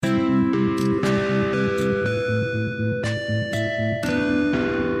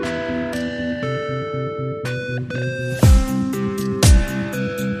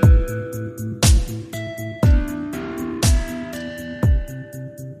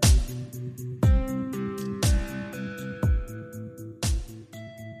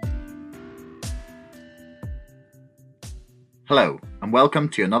Hello, and welcome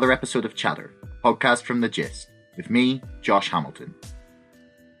to another episode of Chatter, a podcast from The Gist, with me, Josh Hamilton.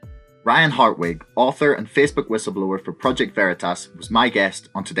 Ryan Hartwig, author and Facebook whistleblower for Project Veritas, was my guest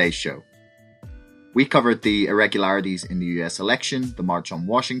on today's show. We covered the irregularities in the US election, the March on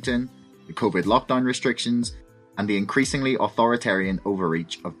Washington, the COVID lockdown restrictions, and the increasingly authoritarian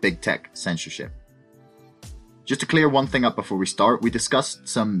overreach of big tech censorship. Just to clear one thing up before we start, we discussed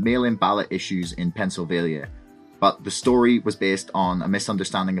some mail-in ballot issues in Pennsylvania, but the story was based on a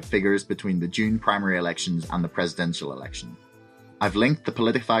misunderstanding of figures between the June primary elections and the presidential election. I've linked the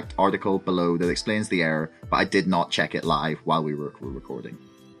PolitiFact article below that explains the error, but I did not check it live while we were recording.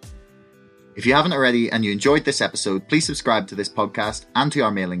 If you haven't already and you enjoyed this episode, please subscribe to this podcast and to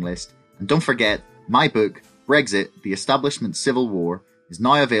our mailing list. And don't forget, my book, Brexit, The Establishment Civil War, is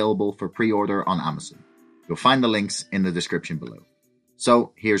now available for pre-order on Amazon. You'll find the links in the description below.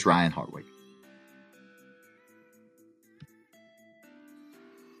 So, here's Ryan Hartwig.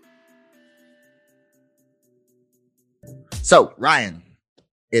 So, Ryan,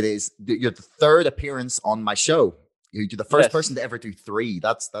 you're the third appearance on my show. You're the first person to ever do 3.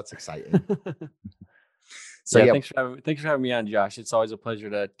 That's exciting. Thanks for having me on, Josh. It's always a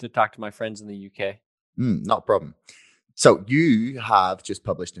pleasure to talk to my friends in the UK. Not a problem. So you have just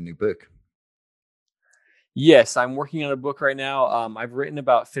published a new book. Yes, I'm working on a book right now. I've written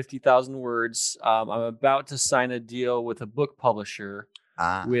about 50,000 words. I'm about to sign a deal with a book publisher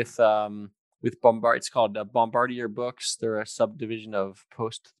with Bombard. It's called Bombardier Books. They're a subdivision of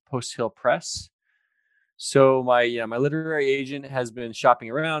Post Hill Press. So my literary agent has been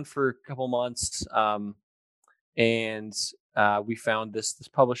shopping around for a couple months, and we found this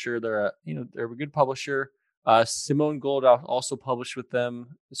publisher. They're a good publisher. Simone Gold also published with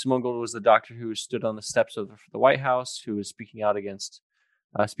them. Simone Gold was the doctor who stood on the steps of the White House, who was speaking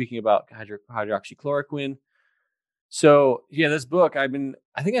about hydroxychloroquine. So yeah, this book I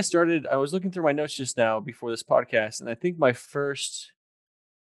was looking through my notes just now before this podcast, and I think I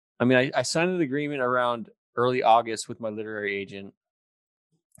signed an agreement around early August with my literary agent,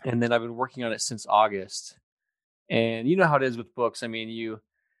 and then I've been working on it since August. And you know how it is with books. I mean, you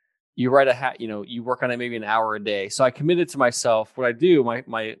write you work on it maybe an hour a day. So I committed to myself. What I do,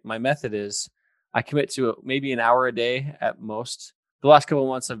 my method is I commit to maybe an hour a day at most. The last couple of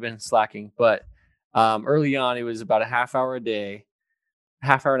months I've been slacking, but early on it was about a half hour an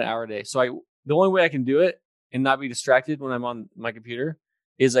hour a day. So the only way I can do it and not be distracted when I'm on my computer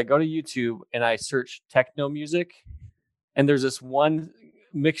is I go to YouTube and I search techno music, and there's this one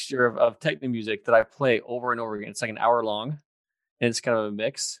mixture of techno music that I play over and over again. It's like an hour long, and it's kind of a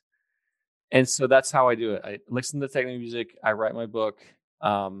mix. And so that's how I do it. I listen to techno music. I write my book.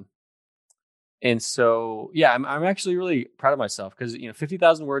 And so, yeah, I'm actually really proud of myself because,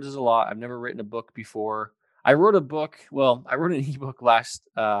 50,000 words is a lot. I've never written a book before. I wrote an ebook last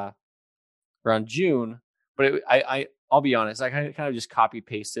around June, but I'll be honest, I kind of just copy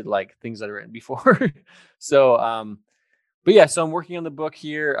pasted like things that I've written before. So, but yeah, so I'm working on the book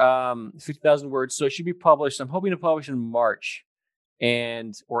here, 50,000 words. So it should be published. I'm hoping to publish in March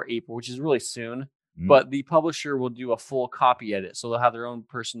or April, which is really soon. But the publisher will do a full copy edit, so they'll have their own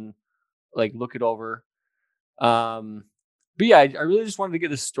person like look it over. But yeah, I really just wanted to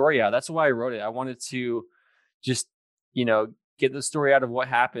get the story out. That's why I wrote it. I wanted to just get the story out of what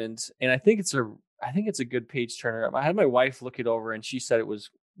happened, and I think it's a good page turner. I had my wife look it over, and she said it was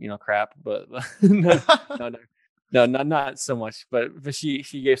crap, but no, not so much. But she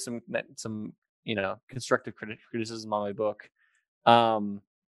gave some constructive criticism on my book. I'm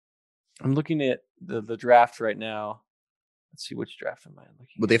looking at the draft right now. Let's see, which draft am I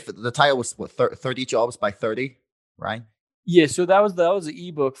looking at? Well, the title was 30 Jobs by 30, right? Yeah, so that was the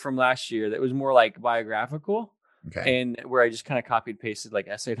ebook from last year that was more like biographical. Okay. And where I just kind of copied pasted like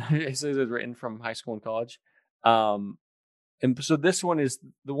essays written from high school and college. And so this one is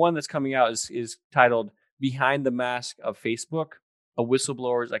the one that's coming out is titled Behind the Mask of Facebook, a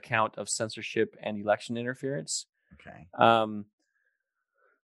whistleblower's account of censorship and election interference. Okay.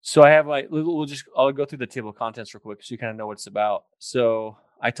 So I have I'll go through the table of contents real quick so you kind of know what it's about. So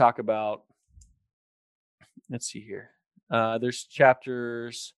I talk about, let's see here. There's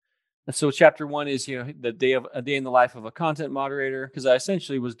chapters. And so chapter 1 is, a day in the life of a content moderator, because I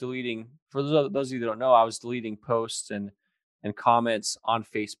essentially was deleting, for those of you that don't know, I was deleting posts and comments on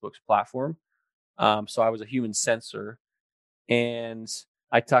Facebook's platform. So I was a human censor. And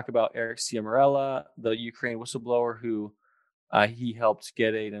I talk about Eric Ciamarella, the Ukraine whistleblower who he helped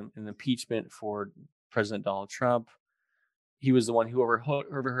get an impeachment for President Donald Trump. He was the one who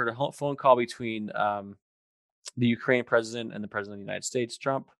overheard a phone call between the Ukraine president and the president of the United States,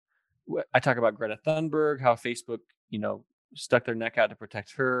 Trump. I talk about Greta Thunberg, how Facebook, stuck their neck out to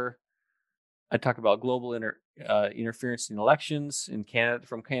protect her. I talk about global interference in elections in Canada,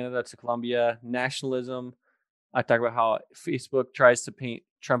 from Canada to Colombia, nationalism. I talk about how Facebook tries to paint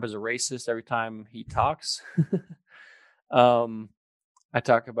Trump as a racist every time he talks. I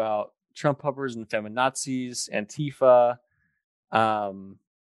talk about Trump puppers and feminazis, Antifa,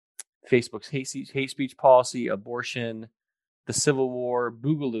 Facebook's hate speech policy, abortion, the Civil War,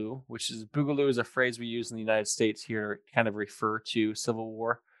 Boogaloo, Boogaloo is a phrase we use in the United States here to kind of refer to Civil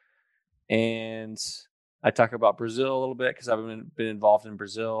War. And I talk about Brazil a little bit because I've been involved in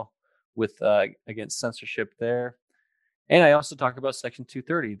Brazil with against censorship there. And I also talk about Section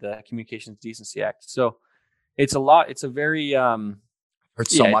 230, the Communications Decency Act. So it's a lot. It's a very I've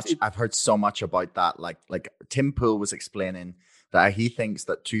heard so much about that. Like Tim Pool was explaining that he thinks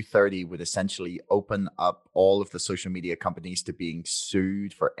that 230 would essentially open up all of the social media companies to being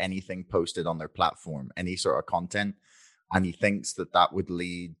sued for anything posted on their platform, any sort of content. And he thinks that that would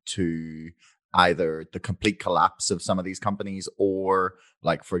lead to either the complete collapse of some of these companies, or,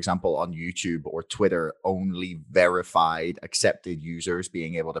 like, for example, on YouTube or Twitter, only verified, accepted users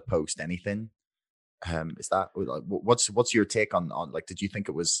being able to post anything. Is that, what's your take on like, did you think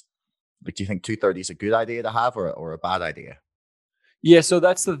it was, like, do you think 230 is a good idea to have, or a bad idea? Yeah, so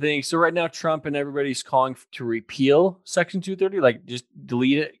that's the thing. So right now, Trump and everybody's calling to repeal Section 230, like just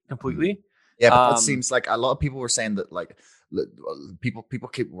delete it completely. Yeah, but that seems like a lot of people were saying that, like, people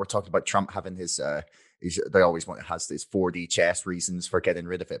were talking about Trump having his they always has these 4D chess reasons for getting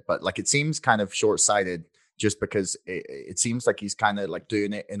rid of it, but like, it seems kind of short-sighted, just because it seems like he's kind of like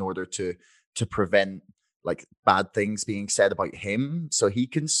doing it in order to prevent like bad things being said about him, so he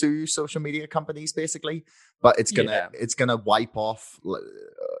can sue social media companies basically. But it's gonna wipe off,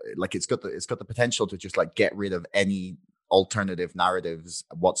 like, it's got the potential to just like get rid of any alternative narratives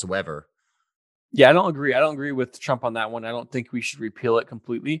whatsoever. Yeah, I don't agree with Trump on that one. I don't think we should repeal it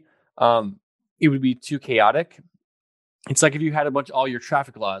completely. It would be too chaotic. It's like if you had all your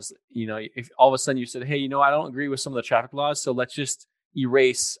traffic laws, if all of a sudden you said, hey, I don't agree with some of the traffic laws, so let's just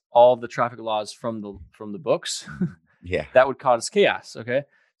erase all the traffic laws from the books. Yeah, that would cause chaos. Okay,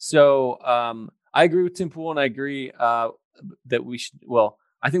 so I agree with Tim Pool, and I agree that we should. Well,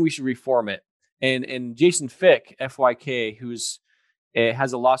 I think we should reform it. And Jason Fick, FYK, who's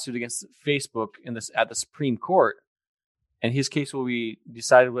has a lawsuit against Facebook at the Supreme Court, and his case will be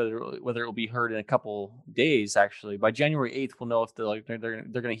decided whether it will be heard in a couple days. Actually, by January 8th, we'll know if they're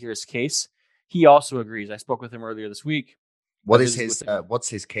going to hear his case. He also agrees. I spoke with him earlier this week. What's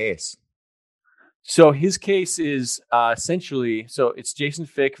his case? So his case is essentially, it's Jason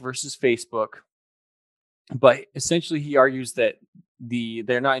Fick versus Facebook, but essentially he argues that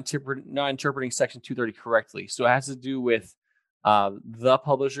they're not interpreting Section 230 correctly. So it has to do with the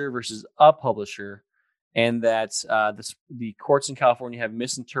publisher versus a publisher, and that the courts in California have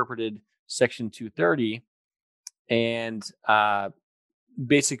misinterpreted Section 230 and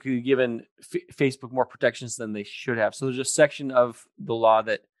basically given Facebook more protections than they should have. So there's a section of the law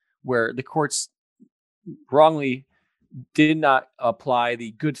where the courts wrongly did not apply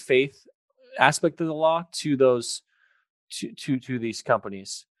the good faith aspect of the law to those to these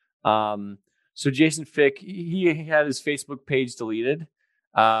companies. So Jason Fick, he had his Facebook page deleted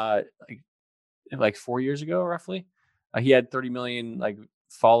like 4 years ago, roughly. He had 30 million like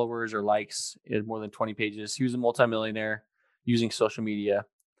followers or likes. He had more than 20 pages. He was a multimillionaire using social media,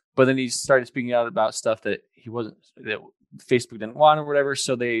 but then he started speaking out about stuff that Facebook didn't want or whatever.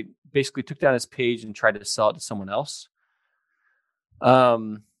 So they basically took down his page and tried to sell it to someone else.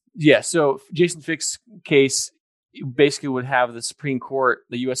 So Jason Fick's case basically would have the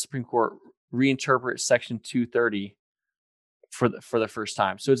U.S. Supreme Court, reinterpret Section 230 for the first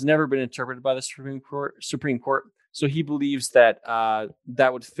time. So it's never been interpreted by the Supreme Court. So he believes that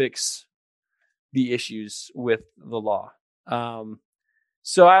that would fix the issues with the law.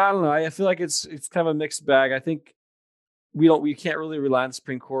 So I don't know. I feel like it's kind of a mixed bag. I think we can't really rely on the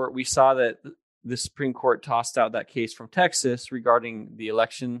Supreme Court. We saw that the Supreme Court tossed out that case from Texas regarding the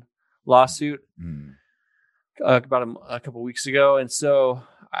election lawsuit about a couple weeks ago, and so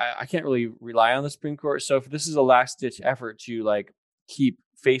I can't really rely on the Supreme Court. So if this is a last ditch effort to like keep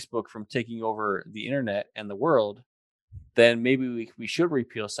Facebook from taking over the internet and the world, then maybe we should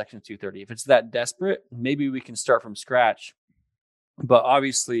repeal Section 230. If it's that desperate, maybe we can start from scratch. But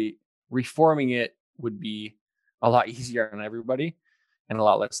obviously, reforming it would be a lot easier on everybody and a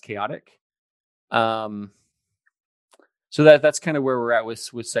lot less chaotic. So that's kind of where we're at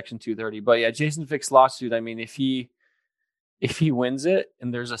with Section 230. But yeah, Jason Fick's lawsuit, I mean, if he wins it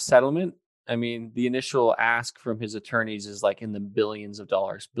and there's a settlement, I mean, the initial ask from his attorneys is like in the billions of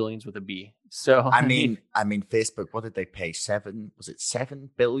dollars, billions with a B. So I mean, Facebook. What did they pay? Was it 7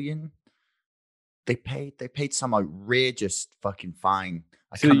 billion? They paid some outrageous fucking fine.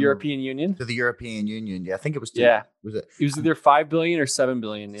 I to the can't remember. European Union. To the European Union. Yeah, I think it was. Yeah, Was it? it was either 5 billion or 7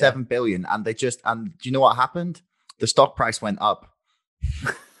 billion. Yeah. 7 billion, and do you know what happened? The stock price went up.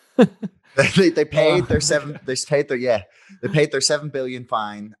 They paid their seven. They paid their 7 billion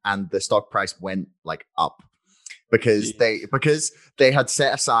fine, and the stock price went like up because they had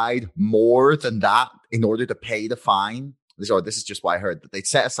set aside more than that in order to pay the fine. This is just what I heard, that they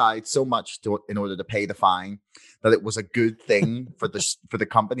set aside so much in order to pay the fine that it was a good thing for the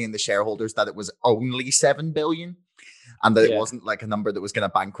company and the shareholders that it was only 7 billion, and that it wasn't like a number that was going to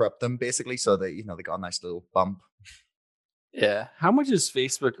bankrupt them, basically. So they got a nice little bump. Yeah. How much has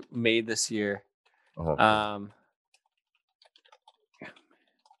Facebook made this year? Oh,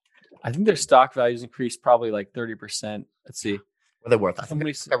 I think their stock values increased probably like 30%. Let's see. What are they worth? I think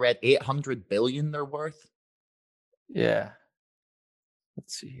I read 800 billion they're worth. Yeah.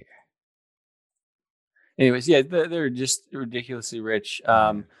 Let's see here. Anyways, yeah, they're just ridiculously rich.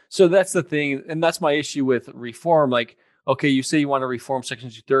 So that's the thing, and that's my issue with reform. Like, okay, you say you want to reform Section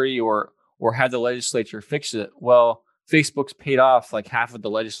 230 or have the legislature fix it. Well, Facebook's paid off like half of the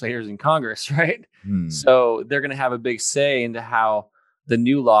legislators in Congress, right? So they're going to have a big say into how the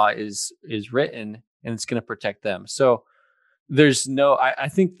new law is written, and it's going to protect them. So there's no, I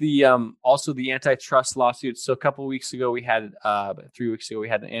think the also the antitrust lawsuit. So a couple of weeks ago, 3 weeks ago, we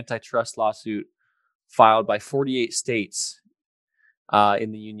had an antitrust lawsuit filed by 48 states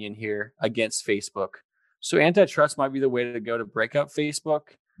in the union here against Facebook. So antitrust might be the way to go to break up Facebook.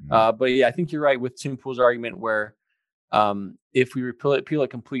 But yeah, I think you're right with Tim Pool's argument where if we repeal it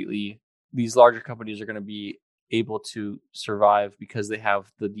completely, these larger companies are going to be able to survive because they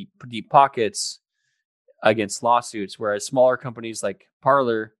have the deep pockets against lawsuits, whereas smaller companies like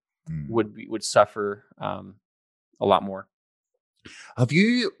Parler would suffer a lot more. Have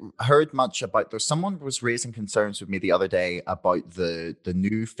you heard much about? Someone was raising concerns with me the other day about the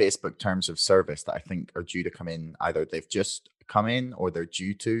new Facebook terms of service that I think are due to come in. Either they've just come in or they're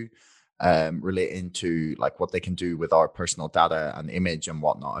due to, relating to like what they can do with our personal data and image and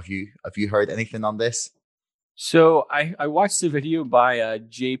whatnot. Have you heard anything on this? So I watched a video by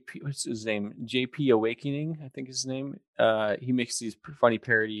JP. What's his name? JP Awakening, I think his name. He makes these funny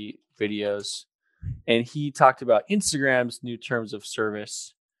parody videos, and he talked about Instagram's new terms of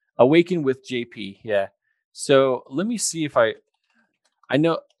service. Awaken with JP. Yeah. So let me see if I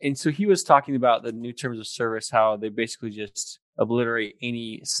know. And so he was talking about the new terms of service, how they basically just obliterate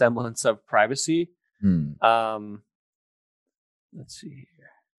any semblance of privacy. Let's see here.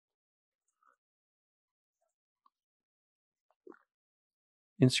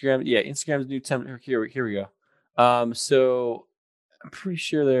 Instagram's new template. Here we go. So I'm pretty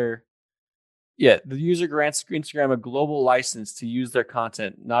sure the user grants Instagram a global license to use their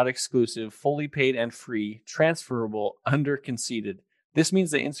content, not exclusive, fully paid and free, transferable, under conceded. This means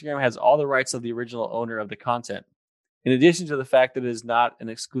that Instagram has all the rights of the original owner of the content, in addition to the fact that it is not an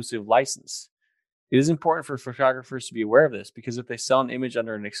exclusive license. It is important for photographers to be aware of this, because if they sell an image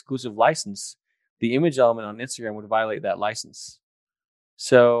under an exclusive license, the image element on Instagram would violate that license.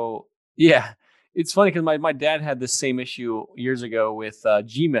 So, yeah, it's funny because my dad had this same issue years ago with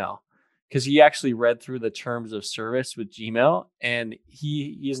Gmail, because he actually read through the terms of service with Gmail, and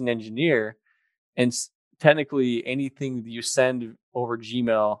he is an engineer, and technically anything that you send over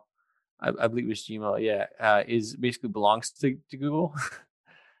Gmail, I believe it was Gmail, is basically belongs to Google.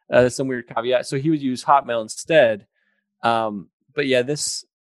 That's some weird caveat. So he would use Hotmail instead. But yeah, these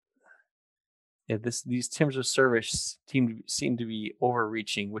terms of service seem to be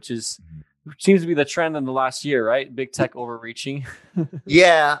overreaching, which seems to be the trend in the last year, right? Big tech overreaching.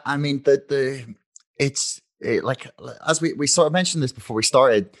 Yeah, I mean like, as we sort of mentioned this before we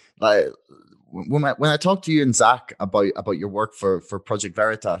started, like when I talked to you and Zach about your work for Project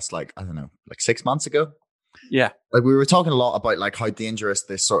Veritas, like, I don't know, like 6 months ago. Yeah. Like, we were talking a lot about like how dangerous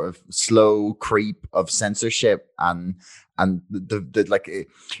this sort of slow creep of censorship and the like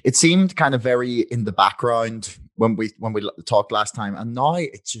it seemed kind of very in the background when we talked last time, and now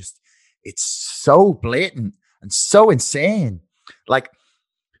it's so blatant and so insane. Like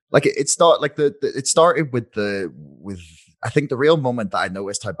it started with I think the real moment that I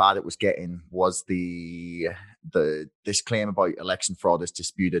noticed how bad it was getting was this claim about election fraud is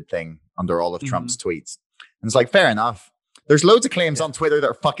disputed thing under all of Trump's tweets. And it's like, fair enough. There's loads of claims on Twitter that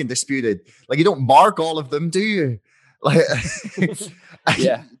are fucking disputed. Like, you don't mark all of them, do you? Like,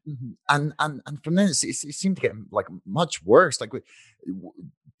 yeah. And from then it seemed to get like much worse. Like,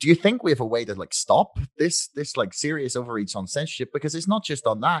 do you think we have a way to like stop this like serious overreach on censorship? Because it's not just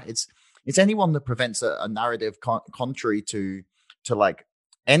on that; it's anyone that prevents a narrative contrary to like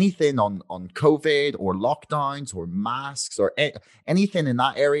anything on COVID or lockdowns or masks or anything in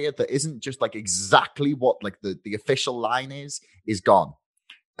that area that isn't just like exactly what like the official line is gone.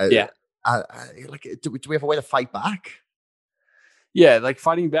 Yeah. Like, do we have a way to fight back? Yeah, like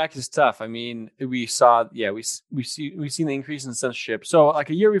fighting back is tough. I mean, we've seen the increase in censorship. So like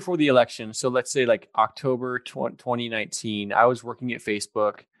a year before the election, so let's say like October 2019, I was working at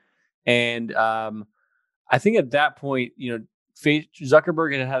Facebook, and I think at that point,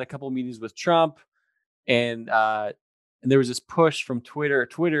 Zuckerberg had a couple of meetings with Trump, and there was this push from Twitter.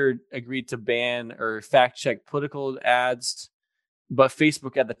 Twitter agreed to ban or fact check political ads, but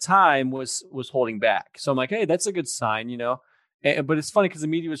Facebook at the time was holding back. So I'm like, hey, that's a good sign, But it's funny because the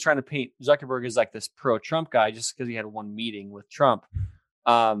media was trying to paint Zuckerberg as like this pro-Trump guy just because he had one meeting with Trump.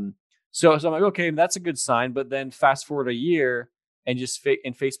 So I'm like, okay, that's a good sign. But then fast forward a year, and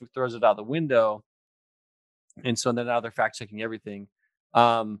Facebook throws it out the window, and so then now they're fact checking everything.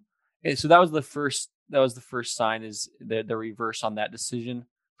 And so that was the first sign, is the reverse on that decision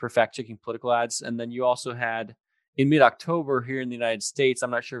for fact checking political ads. And then you also had in mid-October here in the United States,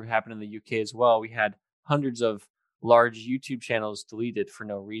 I'm not sure if it happened in the UK as well, we had hundreds of large YouTube channels deleted for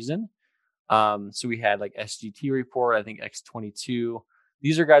no reason. So we had like SGT Report, I think X22.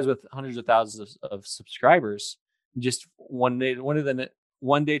 These are guys with hundreds of thousands of subscribers. Just one day to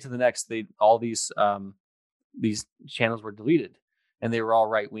the next, all these channels were deleted, and they were all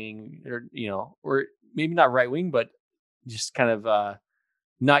right wing, or maybe not right wing, but just kind of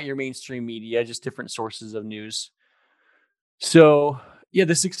not your mainstream media, just different sources of news. So yeah,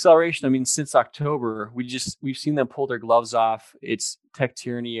 this acceleration, I mean, since October, we've seen them pull their gloves off. It's tech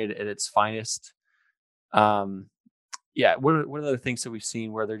tyranny at its finest. Yeah, what are the things that we've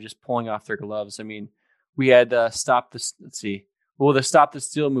seen where they're just pulling off their gloves? I mean, we had the Stop the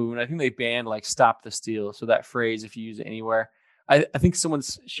Steal movement. I think they banned like Stop the Steal. So that phrase, if you use it anywhere, I think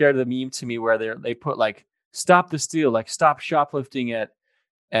someone's shared the meme to me where they put like Stop the Steal, like stop shoplifting at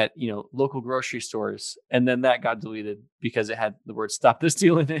local grocery stores, and then that got deleted because it had the word "Stop the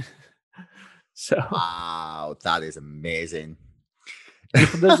Steal" in it. So wow, that is amazing.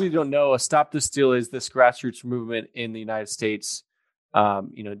 For those who don't know, a Stop the Steal is this grassroots movement in the United States,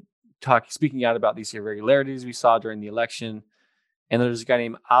 speaking out about these irregularities we saw during the election. And there's a guy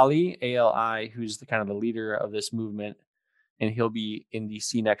named Ali, Ali, who's the kind of the leader of this movement, and he'll be in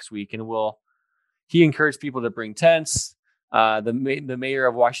DC next week, and he encouraged people to bring tents. The mayor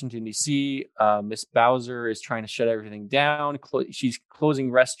of Washington, D.C., Miss Bowser, is trying to shut everything down. She's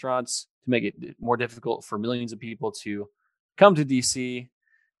closing restaurants to make it more difficult for millions of people to come to D.C.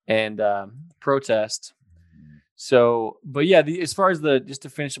 and protest. So, but yeah, as far as just to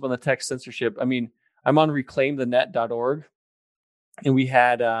finish up on the tech censorship, I mean, I'm on reclaimthenet.org, and we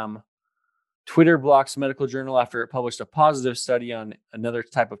had Twitter blocks Medical Journal after it published a positive study on another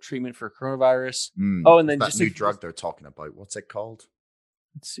type of treatment for coronavirus. And then that just new drug they're talking about. What's it called?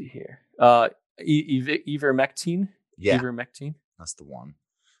 Let's see here. Ivermectin. Yeah, Ivermectin. That's the one.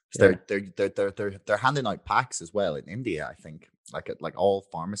 Yeah. They're handing out packs as well in India, I think, like at like all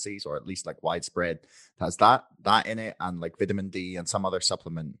pharmacies, or at least like widespread, has that in it, and like vitamin D and some other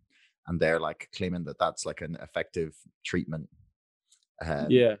supplement, and they're like claiming that that's like an effective treatment.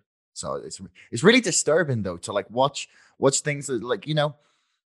 Yeah. So it's really disturbing though to like watch things that, like,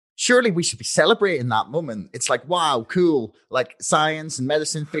 surely we should be celebrating that moment. It's like, wow, cool. Like science and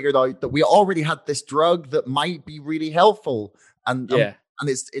medicine figured out that we already had this drug that might be really helpful, and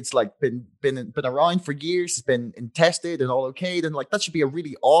it's like been around for years. It's been tested and all okay. And like that should be a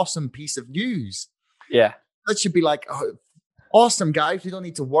really awesome piece of news. Yeah, that should be like, oh, awesome, guys. We don't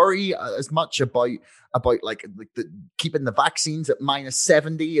need to worry as much about like keeping the vaccines at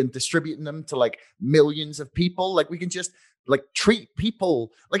 -70 and distributing them to like millions of people. Like we can just like treat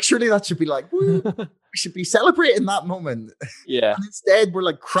people. Like surely that should be like, woo, we should be celebrating that moment. Yeah. And instead we're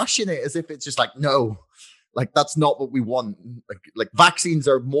like crushing it as if it's just like, no, like that's not what we want. Like vaccines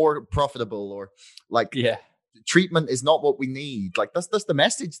are more profitable, or like treatment is not what we need. Like that's the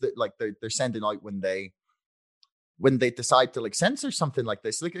message that like they're sending out when they decide to like censor something like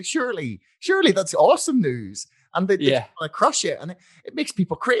this. Like surely that's awesome news, and they want to crush it, and it makes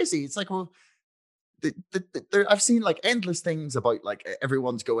people crazy. It's like, well, I've seen like endless things about like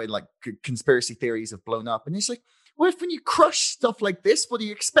everyone's going like conspiracy theories have blown up, and it's like, what if when you crush stuff like this, what do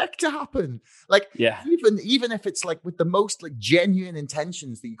you expect to happen? Like, Yeah. even if it's like with the most like genuine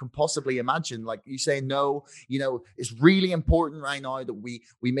intentions that you can possibly imagine, like you say, no, it's really important right now that we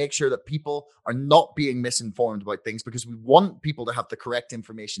make sure that people are not being misinformed about things because we want people to have the correct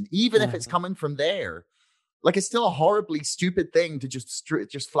information, even if it's coming from there. Like, it's still a horribly stupid thing to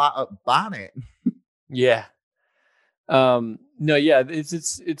just flat out ban it. Yeah. No, yeah,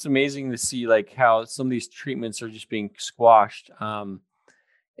 it's amazing to see like how some of these treatments are just being squashed. And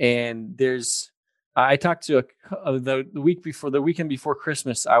I talked to the weekend before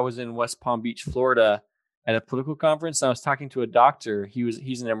Christmas, I was in West Palm Beach, Florida at a political conference. I was talking to a doctor.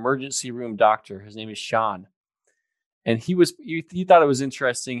 He's an emergency room doctor. His name is Sean. And he thought it was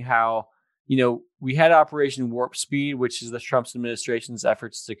interesting how, we had Operation Warp Speed, which is the Trump administration's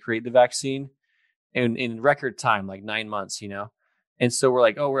efforts to create the vaccine in record time, like 9 months, And so we're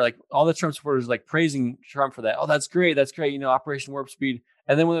like all the Trump supporters like praising Trump for that. Oh, that's great. That's great. Operation Warp Speed.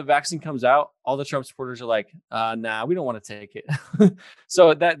 And then when the vaccine comes out, all the Trump supporters are like, nah, we don't want to take it.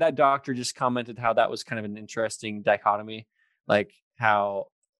 So that doctor just commented how that was kind of an interesting dichotomy, like how,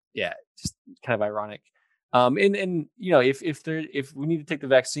 yeah, just kind of ironic. And if we need to take the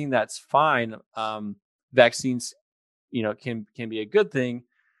vaccine, that's fine. Vaccines, can be a good thing.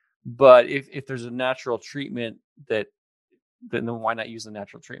 But if there's a natural treatment then why not use the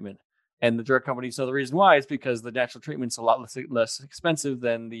natural treatment? And the drug companies know the reason why is because the natural treatment's a lot less expensive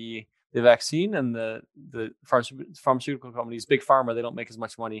than the vaccine, and the pharmaceutical companies, big pharma, they don't make as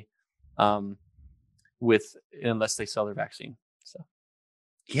much money unless they sell their vaccine. So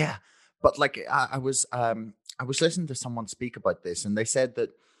yeah, but like I was listening to someone speak about this, and they said that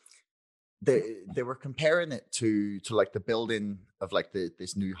they were comparing it to like the building of like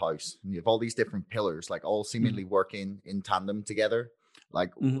this new house, and you have all these different pillars like all seemingly working in tandem together, like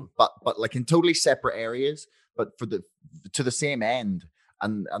but like in totally separate areas, but to the same end.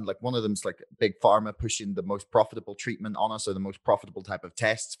 And like one of them's like big pharma pushing the most profitable treatment on us, or the most profitable type of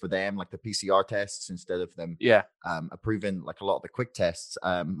tests for them, like the PCR tests, instead of them approving like a lot of the quick tests.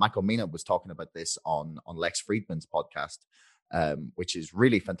 Michael Mina was talking about this on Lex Friedman's podcast, which is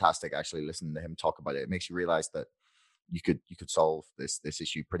really fantastic. Actually, listening to him talk about it, it makes you realize that you could solve this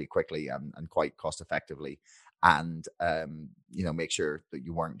issue pretty quickly and quite cost effectively, and make sure that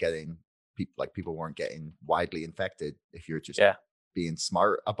you weren't getting people weren't getting widely infected if you're just being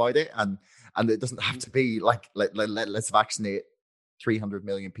smart about it, and it doesn't have to be like let's vaccinate 300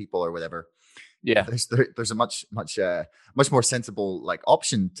 million people or whatever. Yeah, there's a much more sensible like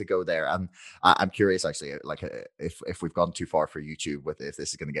option to go there. And I'm curious actually, like if we've gone too far for YouTube with if this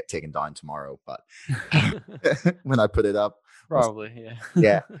is going to get taken down tomorrow, but when I put it up, probably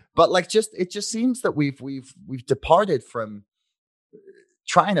yeah. But like it just seems that we've departed from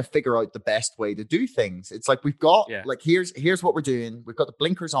trying to figure out the best way to do things. It's like we've got like here's what we're doing. We've got the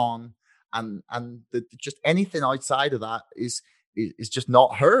blinkers on, and just anything outside of that is just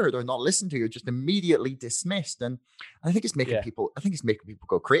not heard or not listened to, or just immediately dismissed. And I think it's making people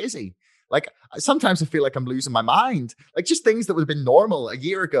go crazy. Like sometimes I feel like I'm losing my mind. Like just things that would have been normal a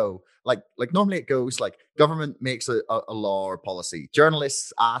year ago. Like normally it goes like government makes a law or policy.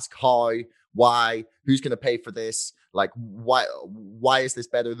 Journalists ask how, why, who's going to pay for this? Like why is this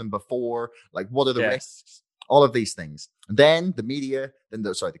better than before? Like what are the risks? All of these things. And then the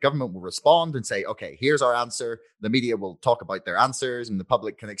government will respond and say, okay, here's our answer. The media will talk about their answers, and the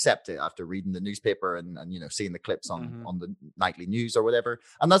public can accept it after reading the newspaper and seeing the clips on the nightly news or whatever.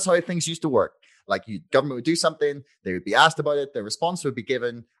 And that's how things used to work. Like government would do something, they would be asked about it, their response would be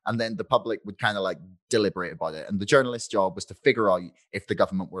given, and then the public would kind of like deliberate about it. And the journalist's job was to figure out if the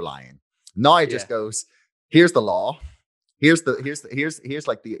government were lying. Now it just goes, here's the law. Here's our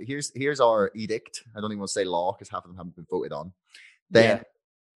edict. I don't even want to say law because half of them haven't been voted on. Then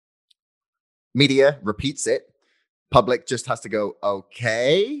media repeats it. Public just has to go,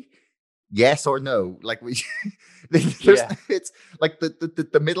 okay, yes or no. Like it's like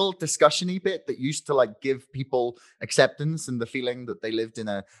the middle discussion-y bit that used to like give people acceptance and the feeling that they lived in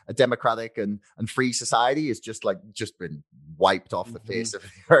a democratic and free society is just been wiped off the face of the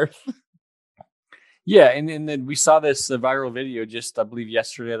earth. Yeah, and then we saw this viral video just, I believe,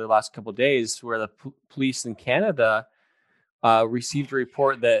 yesterday or the last couple of days, where the police in Canada received a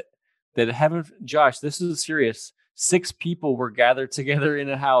report that Josh, this is serious. 6 people were gathered together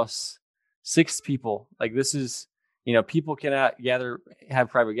in a house. 6 people. Like this is, people cannot have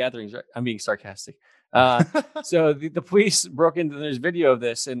private gatherings. Right? I'm being sarcastic. So the police broke into. There's video of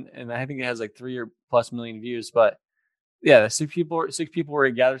this, and I think it has like 3 or plus million views, but. Yeah, 6 people were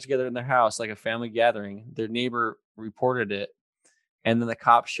gathered together in their house, like a family gathering. Their neighbor reported it, and then the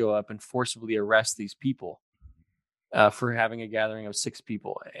cops show up and forcibly arrest these people. for having a gathering of 6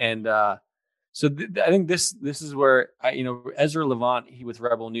 people. And so I think this is where Ezra Levant, he with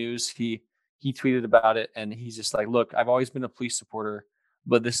Rebel News, he tweeted about it, and he's just like, look, I've always been a police supporter,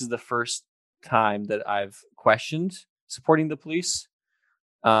 but this is the first time that I've questioned supporting the police,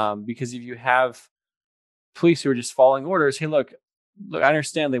 because if you have police who are just following orders, hey, look, I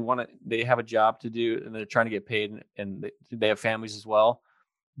understand they have a job to do and they're trying to get paid, and they have families as well.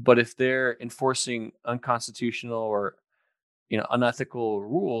 But if they're enforcing unconstitutional or unethical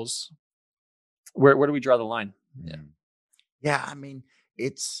rules, where do we draw the line? Yeah, I mean,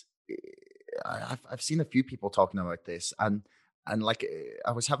 it's I've seen a few people talking about this, and like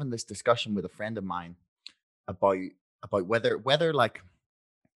I was having this discussion with a friend of mine about whether like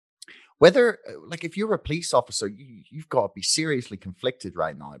if you're a police officer, you've got to be seriously conflicted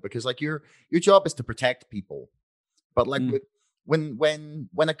right now, because like your job is to protect people, but like when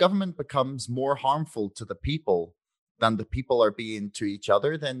a government becomes more harmful to the people than the people are being to each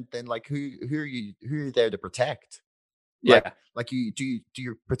other, then like who are you there to protect? Yeah. Like you do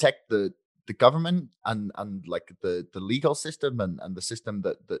you protect the government and like the legal system and the system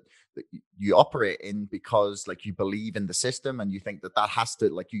that you operate in, because like you believe in the system and you think that has to,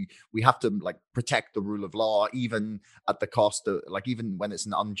 like, we have to like protect the rule of law even at the cost of, like, even when it's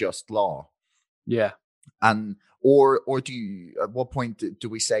an unjust law. Yeah. And or do you, at what point do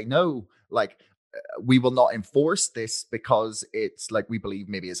we say no, like we will not enforce this because it's like we believe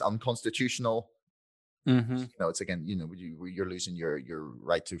maybe it's unconstitutional? It's again, you're losing your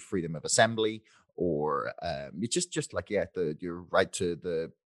right to freedom of assembly, or it's just like your right to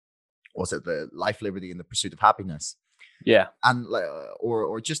the life, liberty, and the pursuit of happiness. Yeah. And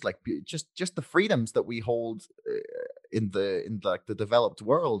or just like just the freedoms that we hold in like the developed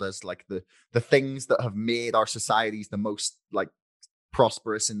world as like the things that have made our societies the most like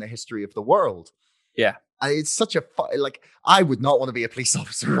prosperous in the history of the world. Yeah. It's such a like, I would not want to be a police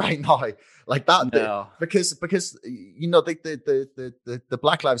officer right now, like that. No. Because the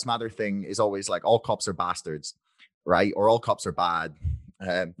Black Lives Matter thing is always like all cops are bastards, right? Or all cops are bad.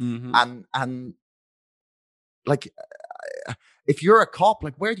 And like, if you're a cop,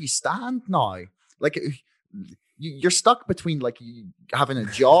 like, where do you stand now? Like, you're stuck between like having a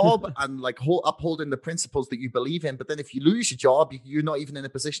job and like upholding the principles that you believe in. But then if you lose your job, you're not even in a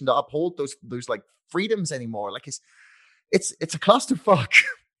position to uphold those like freedoms anymore. Like it's a clusterfuck.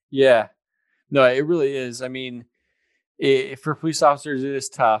 Yeah, no, it really is. I mean, for police officers, it is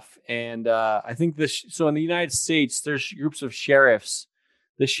tough. And I think so in the United States, there's groups of sheriffs.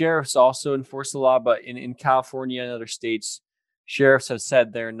 The sheriffs also enforce the law, but in California and other states, sheriffs have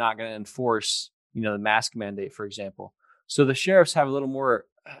said they're not going to enforce the mask mandate, for example. So the sheriffs have a little more,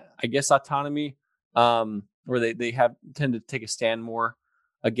 I guess, autonomy, where they tend to take a stand more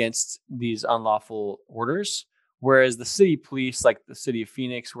against these unlawful orders. Whereas the city police, like the city of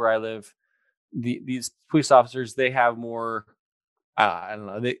Phoenix, where I live, these police officers, they have more, I don't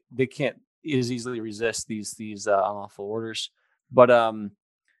know, they can't as easily resist these unlawful orders. But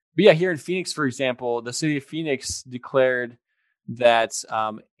yeah, here in Phoenix, for example, the city of Phoenix declared that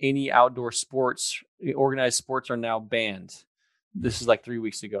any outdoor sports, organized sports, are now banned. This is like 3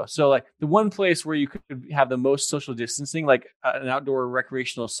 weeks ago. So like the one place where you could have the most social distancing, like an outdoor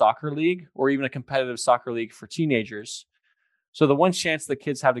recreational soccer league or even a competitive soccer league for teenagers. So the one chance the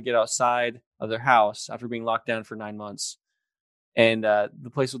kids have to get outside of their house after being locked down for 9 months, and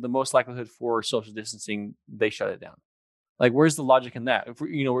the place with the most likelihood for social distancing, they shut it down. Like, where's the logic in that? If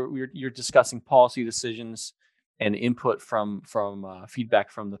you're discussing policy decisions and input from feedback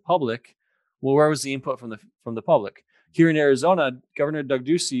from the public, well, where was the input from the public? Here in Arizona, Governor Doug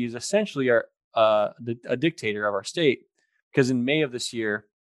Ducey is essentially a dictator of our state, because in May of this year,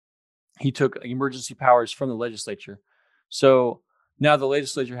 he took emergency powers from the legislature. So now the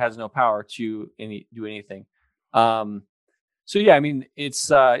legislature has no power to do anything. So yeah, I mean, it's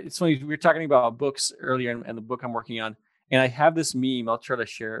funny. We were talking about books earlier, and the book I'm working on, and I have this meme. I'll try to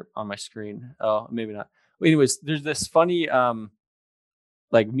share it on my screen. Oh, maybe not. But anyways, there's this funny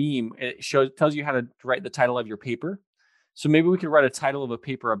like meme. It tells you how to write the title of your paper. So maybe we could write a title of a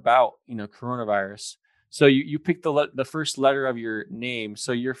paper about coronavirus. So you pick the first letter of your name.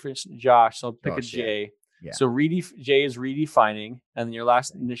 So you're Josh. So I'll pick a J. Yeah. So J is redefining, and then your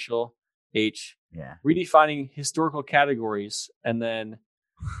last initial H. Yeah. Redefining historical categories, and then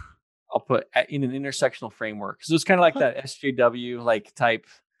I'll put in an intersectional framework. So it's kind of like that SJW like type.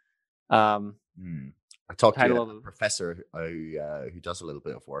 I talked to a professor who does a little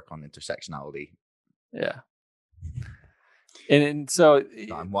bit of work on intersectionality. Yeah. And so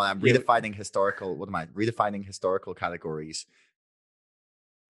I'm redefining historical. What am I redefining historical categories?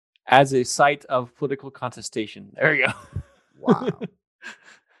 as a site of political contestation. There you go. Wow.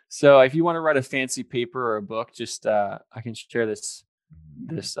 So if you want to write a fancy paper or a book, just I can share this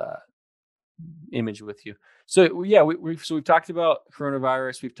image with you. So yeah, we've talked about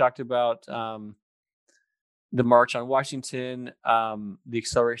coronavirus. We've talked about the March on Washington, the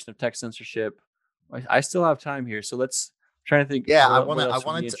acceleration of tech censorship. I still have time here, so let's try to think. Yeah, What else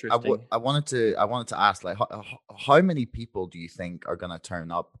would be interesting? I wanted to ask, like, how many people do you think are going to turn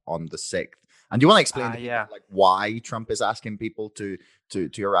up on the 6th? And do you want to explain to people, like, why Trump is asking people to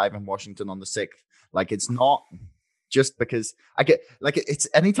arrive in Washington on the 6th? Like, it's not just because it's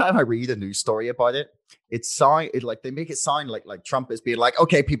anytime I read a news story about it, like they make it sound like Trump is being like,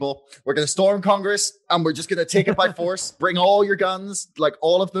 okay, people, we're going to storm Congress and we're just going to take it by force. Bring all your guns, like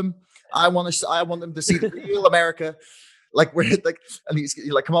all of them. I want them to see the real America. Like we're like, and he's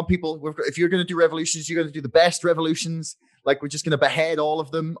like, come on, people. If you're going to do revolutions, you're going to do the best revolutions. Like we're just going to behead all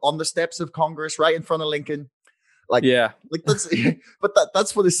of them on the steps of Congress, right in front of Lincoln. Like, yeah, like that's, but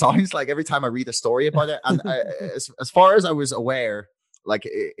that's what it sounds like every time I read a story about it. And as far as I was aware, like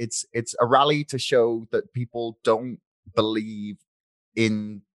it's a rally to show that people don't believe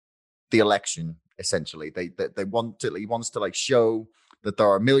in the election. Essentially, he wants to like show that there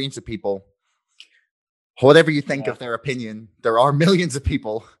are millions of people. Whatever you think of their opinion, there are millions of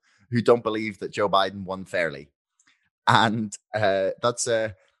people who don't believe that Joe Biden won fairly, and that's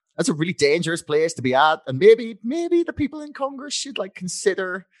a really dangerous place to be at. And maybe the people in Congress should like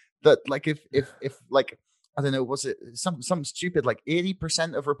consider that, like if like I don't know, was it some stupid like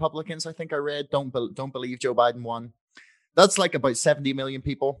 80% of Republicans, I think I read, don't believe Joe Biden won. That's like about 70 million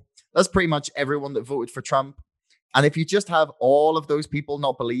people. That's pretty much everyone that voted for Trump. And if you just have all of those people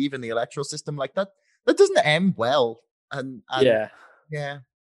not believe in the electoral system like that, that doesn't end well. And yeah.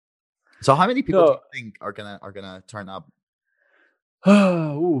 So how many people do you think are gonna turn up?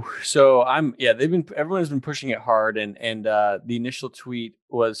 So everyone's been pushing it hard, and the initial tweet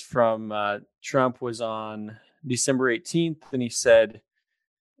was from Trump was on December 18th, and he said,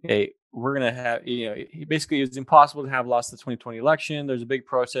 "Hey, we're gonna have basically it's impossible to have lost the 2020 election. There's a big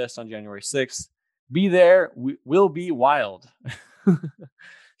protest on January 6th. Be there. We'll be wild."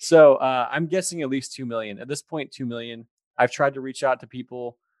 So I'm guessing at least 2 million at this point. 2 million. I've tried to reach out to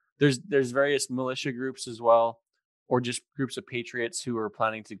people. There's various militia groups as well, or just groups of patriots who are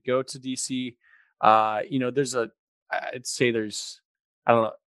planning to go to DC. I'd say there's, I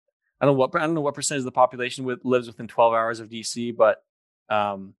don't know what percentage of the population lives within 12 hours of DC, but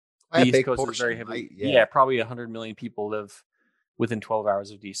the East Coast is very heavily. Right? Yeah, probably 100 million people live within 12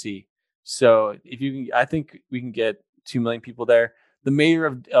 hours of DC. So if you can, I think we can get 2 million people there. The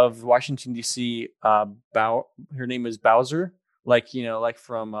mayor of Washington DC, her name is Bowser, like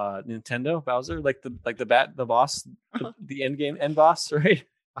from Nintendo, Bowser, like the boss, the end boss, right?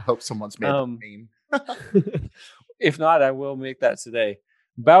 I hope someone's made that meme. If not, I will make that today.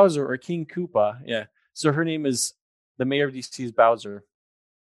 Bowser or King Koopa, yeah. So her name is, the mayor of DC is Bowser,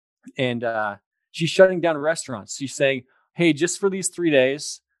 and she's shutting down restaurants. She's saying, "Hey, just for these 3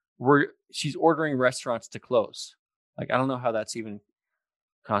 days, she's ordering restaurants to close." Like, I don't know how that's even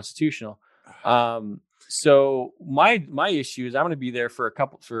constitutional. So my issue is I'm going to be there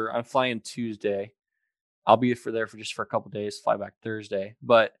I'm flying Tuesday. I'll be there for a couple of days, fly back Thursday.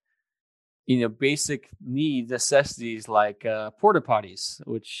 But, basic necessities like porta potties,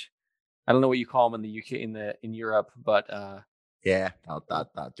 which I don't know what you call them in the UK, in Europe, but yeah,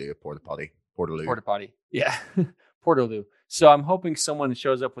 that do a porta potty. Porta potty. Yeah. Portaloo. So I'm hoping someone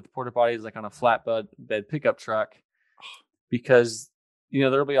shows up with porta potties like on a flatbed pickup truck, because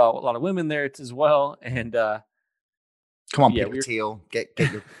there'll be a lot of women there as well. And come on, Peter Thiel,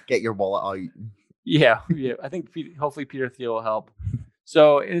 get your wallet out. Yeah. I think hopefully Peter Thiel will help.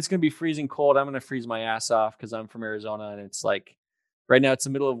 So it's going to be freezing cold. I'm going to freeze my ass off because I'm from Arizona, and it's like right now it's the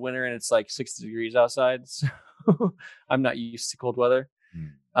middle of winter and it's like 60 degrees outside. So I'm not used to cold weather.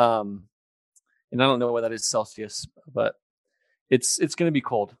 And I don't know what that is Celsius, but it's going to be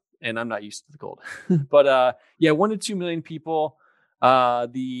cold, and I'm not used to the cold. But 1 to 2 million people.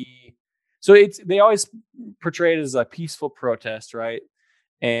 They always portray it as a peaceful protest, right?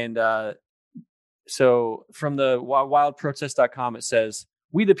 And so from the wildprotest.com, it says,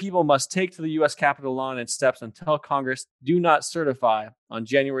 "We the people must take to the U.S. Capitol lawn and steps until Congress do not certify on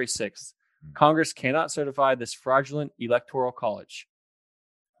January 6th. Congress cannot certify this fraudulent electoral college.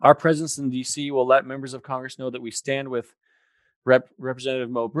 Our presence in D.C. will let members of Congress know that we stand with Representative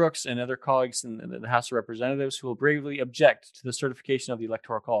Mo Brooks and other colleagues in the House of Representatives who will bravely object to the certification of the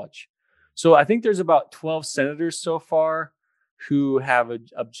Electoral College." So I think there's about 12 senators so far who have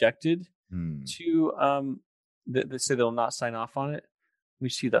objected to they say they'll not sign off on it. me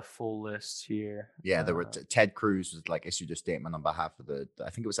see the full list here. Yeah, there were Ted Cruz was like issued a statement on behalf of I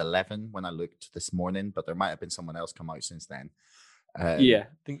think it was 11 when I looked this morning, but there might have been someone else come out since then. Yeah.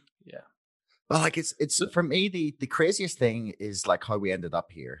 But like it's for me the craziest thing is like how we ended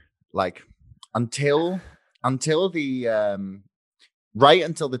up here. Like until the right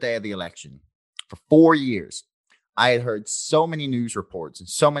until the day of the election, for 4 years, I had heard so many news reports and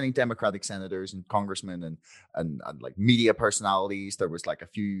so many Democratic senators and congressmen and like media personalities. There was like a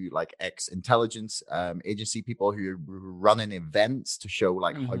few like ex-intelligence agency people who were running events to show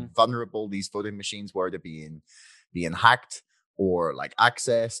like how vulnerable these voting machines were to being hacked or like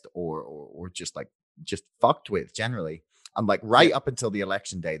accessed or just fucked with generally. And like up until the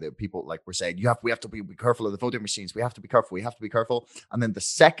election day, that people like were saying, we have to be careful of the voting machines. We have to be careful. And then the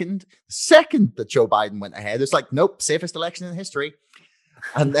second that Joe Biden went ahead, it's like, nope, safest election in history.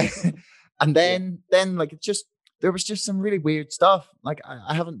 And then then like there was just some really weird stuff. Like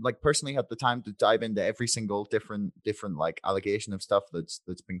I haven't like personally had the time to dive into every single different like allegation of stuff that's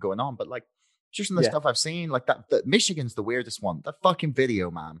been going on, but like just from the stuff I've seen, like that Michigan's the weirdest one. That fucking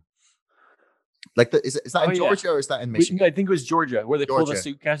video, man. Like, is that in Georgia or is that in Michigan? I think it was Georgia, where they pulled the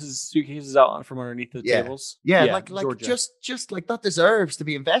suitcases out from underneath the tables. Yeah, like just like that deserves to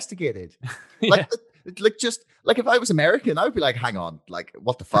be investigated. Like, just like if I was American, I would be like, hang on, like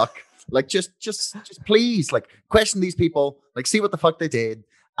what the fuck? Like just please, like question these people, like see what the fuck they did,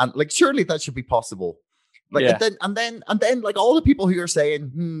 and like surely that should be possible. Like and then like all the people who are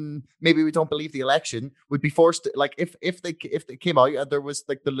saying maybe we don't believe the election would be forced to, like if they came out and there was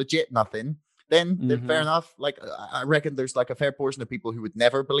like the legit nothing. Then fair enough. Like I reckon there's like a fair portion of people who would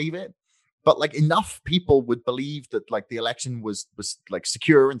never believe it, but like enough people would believe that like the election was like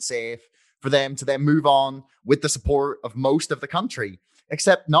secure and safe for them to then move on with the support of most of the country.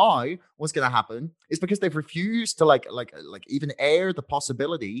 Except now, what's going to happen is because they've refused to like even air the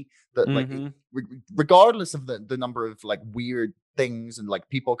possibility that like regardless of the number of like weird things and like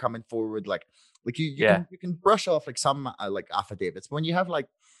people coming forward, like you can brush off like some like affidavits, but when you have like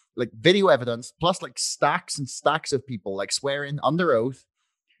video evidence plus like stacks and stacks of people like swearing under oath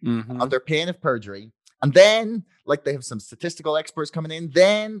under pain of perjury, and then like they have some statistical experts coming in,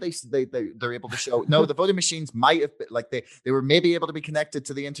 then they're able to show no, the voting machines might have been, like they were maybe able to be connected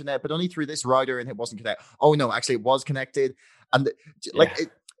to the internet but only through this router and it wasn't connected. Oh no, actually it was connected. And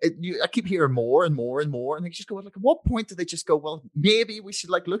I keep hearing more and more and more, and they just go like, at what point do they just go, well, maybe we should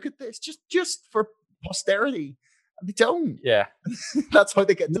like look at this just for posterity? They don't. Yeah. That's how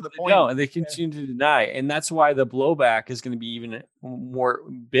they get to the point. No, and they continue to deny. And that's why the blowback is going to be even more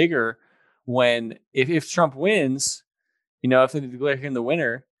bigger when if Trump wins, if they declare him the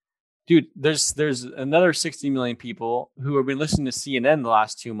winner, dude, there's another 60 million people who have been listening to CNN the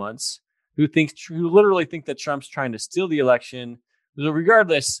last 2 months who literally think that Trump's trying to steal the election. So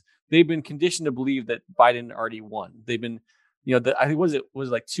regardless, they've been conditioned to believe that Biden already won. They've been, I think was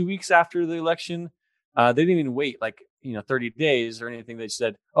like 2 weeks after the election. They didn't even wait 30 days or anything. They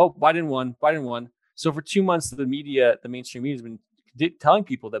said, oh, Biden won. So for 2 months, the mainstream media has been telling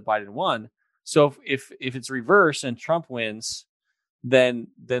people that Biden won. So if it's reverse and Trump wins, then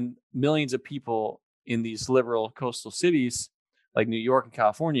millions of people in these liberal coastal cities like New York and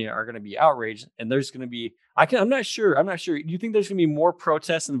California are going to be outraged. And there's going to be, I'm not sure. Do you think there's going to be more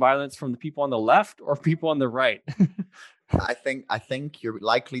protests and violence from the people on the left or people on the right? I think you're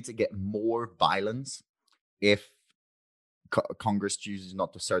likely to get more violence if Congress chooses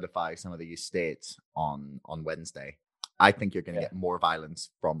not to certify some of these states on Wednesday. I think you're going to get more violence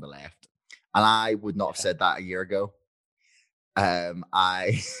from the left, and I would not have said that a year ago.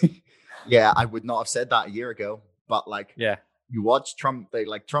 I would not have said that a year ago. But you watch Trump.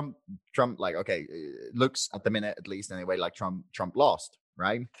 Trump. Like, okay, it looks at the minute, at least anyway, like Trump lost,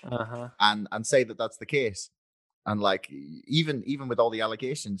 right? And say that that's the case. And like even with all the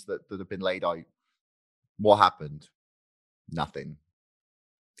allegations that have been laid out, what happened? Nothing.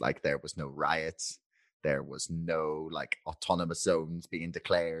 Like there was no riots, there was no like autonomous zones being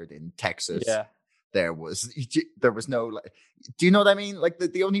declared in Texas. Yeah. There was no like, do you know what I mean? Like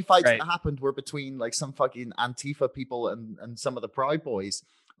the only fights that happened were between like some fucking Antifa people and some of the Proud Boys.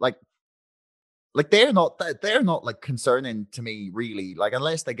 Like they're not like concerning to me really, like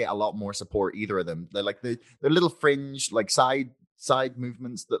unless they get a lot more support, either of them. They're like they're little fringe like side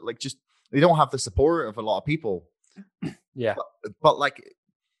movements that like just they don't have the support of a lot of people. Yeah, but like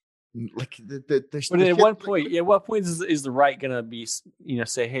the but at what point is the right gonna be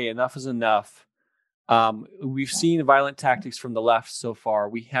say, hey, enough is enough? We've seen violent tactics from the left so far.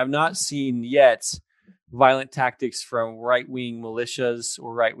 We have not seen yet violent tactics from right-wing militias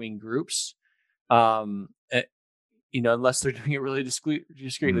or right-wing groups. unless they're doing it really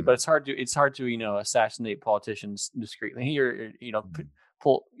discreetly. But it's hard to assassinate politicians discreetly.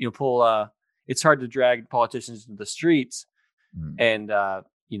 Pull. It's hard to drag politicians into the streets and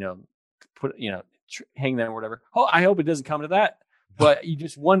hang them or whatever. Oh, I hope it doesn't come to that. But you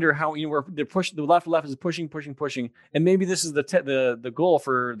just wonder how where they're pushing. The left is pushing, and maybe this is the goal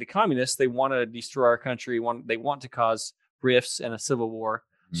for the communists. They want to destroy our country. They want to cause rifts and a civil war.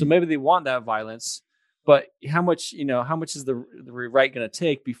 So maybe they want that violence. But how much is the right going to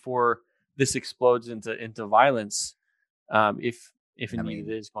take before this explodes into violence? If indeed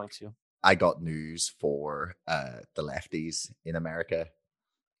it is going to. I got news for the lefties in America.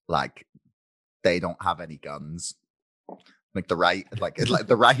 Like, they don't have any guns. Like the right,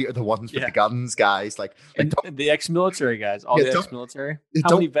 the right are the ones with the guns, guys. Like the ex-military guys, the ex-military.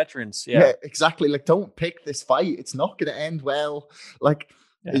 How many veterans? Yeah, exactly. Like, don't pick this fight. It's not going to end well. Like,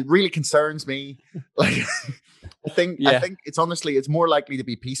 it really concerns me. Like, I think it's honestly, it's more likely to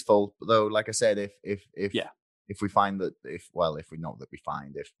be peaceful, though. Like I said, if we find that, if we know that we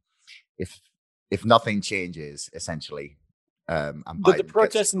find if nothing changes, essentially. But the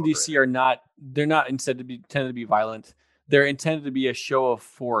protests in DC they're not intended to be violent. They're intended to be a show of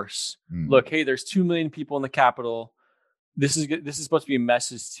force. Look, hey, there's 2 million people in the Capitol. This is supposed to be a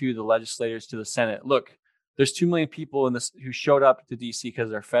message to the legislators, to the Senate. Look, there's 2 million people who showed up to DC because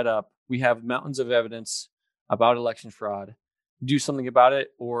they're fed up. We have mountains of evidence about election fraud. Do something about it,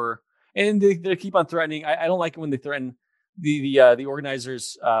 and they keep on threatening. I don't like it when they threaten the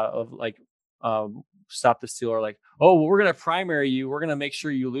organizers of Stop the Steal are like, oh, well, we're going to primary you. We're going to make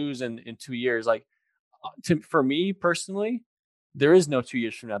sure you lose in 2 years. Like, for me personally, there is no 2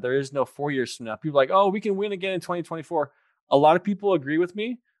 years from now. There is no 4 years from now. People are like, oh, we can win again in 2024. A lot of people agree with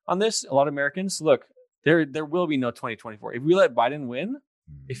me on this. A lot of Americans. Look, there will be no 2024. If we let Biden win,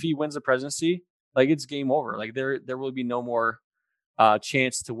 if he wins the presidency, like, it's game over. Like, there will be no more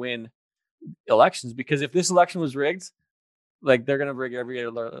chance to win elections, because if this election was rigged, like, they're going to rig every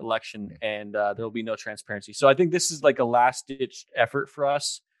election, and there will be no transparency. So I think this is like a last ditch effort for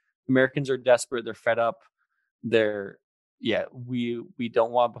us. Americans are desperate. They're fed up. We do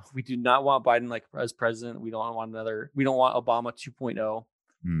not want Biden as president. We don't want Obama 2.0,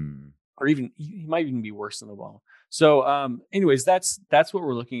 or even he might even be worse than Obama. So anyways, that's what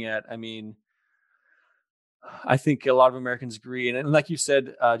we're looking at. I mean, I think a lot of Americans agree. And like you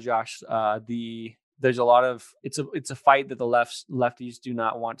said, Josh, there's a lot of, it's a fight that the lefties do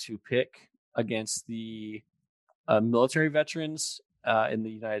not want to pick against the military veterans in the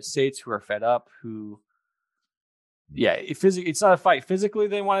United States who are fed up, it's not a fight physically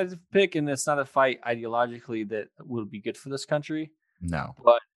they wanted to pick, and it's not a fight ideologically that will be good for this country. No.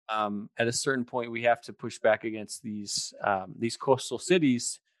 But at a certain point, we have to push back against these coastal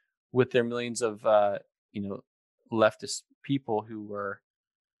cities with their millions of leftist people who are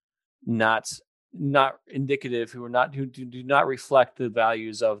not indicative, who do not reflect the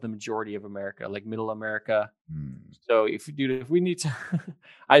values of the majority of America, like middle America. So if we need to,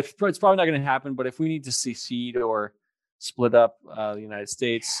 it's probably not going to happen, but if we need to secede or split up the United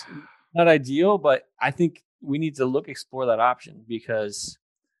States, not ideal, but I think we need to explore that option, because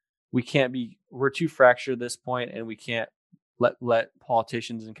we're too fractured at this point, and we can't let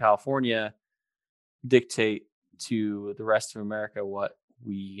politicians in California dictate to the rest of America what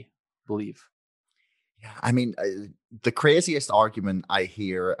we believe. Yeah, I mean, the craziest argument I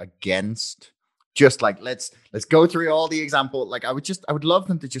hear against, just like, let's go through all the example. Like, I would love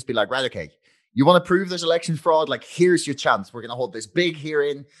them to just be like, right, okay, you want to prove there's election fraud? Like, here's your chance. We're going to hold this big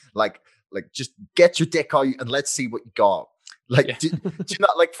hearing. Like just get your dick out and let's see what you got. Like, do you know,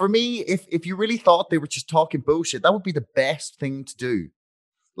 like, for me, if you really thought they were just talking bullshit, that would be the best thing to do.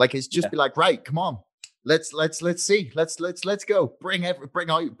 Like, it's just be like, right, come on, let's see, let's go. Bring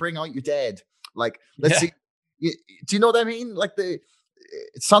out your dead. Like, let's see. Do you know what I mean? Like, the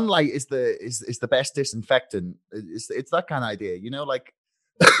sunlight is the best disinfectant. It's that kind of idea, you know, like.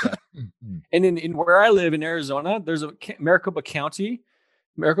 And in where I live in Arizona, there's a Maricopa County,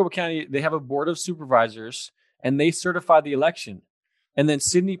 they have a board of supervisors, and they certify the election. And then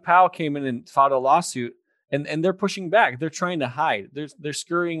Sidney Powell came in and filed a lawsuit, and they're pushing back. They're trying to hide. They're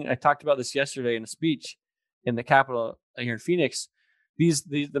scurrying. I talked about this yesterday in a speech in the Capitol here in Phoenix.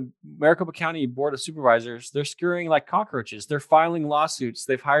 The Maricopa County Board of Supervisors, they're scurrying like cockroaches. They're filing lawsuits.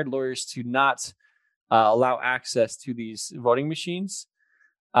 They've hired lawyers to not allow access to these voting machines.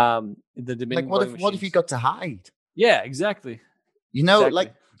 The Dominion, like, what if you got to hide? Yeah, exactly. You know, exactly.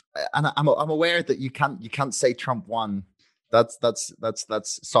 Like, and I'm aware that you can't say Trump won. That's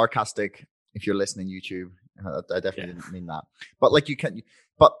sarcastic. If you're listening YouTube, I definitely didn't mean that. But like,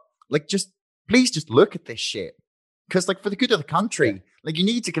 just please just look at this shit. because like for the good of the country, like you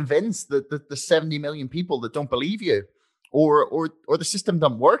need to convince the 70 million people that don't believe you, or the system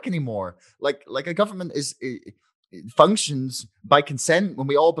doesn't work anymore. Like a government it functions by consent when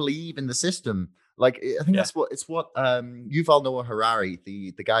we all believe in the system. Like I think that's what Yuval Noah Harari,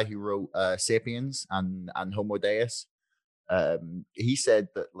 the guy who wrote *Sapiens* and *Homo Deus*, he said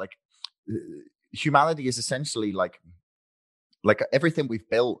that like humanity is essentially like everything we've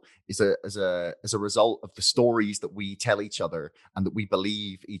built is a result of the stories that we tell each other and that we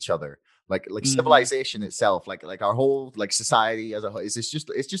believe each other. Like civilization itself, like our whole like society as a whole is it's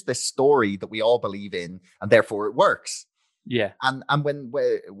just this story that we all believe in, and therefore it works. Yeah. And when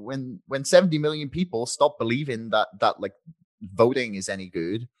 70 million people stop believing that like voting is any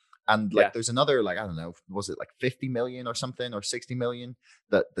good, and like there's another, like, I don't know, was it like 50 million or something, or 60 million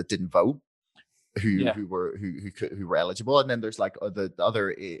that didn't vote, who were eligible, and then there's like the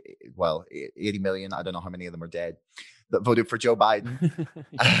other 80 million, I don't know how many of them are dead, that voted for Joe Biden.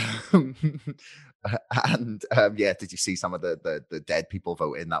 And did you see some of the dead people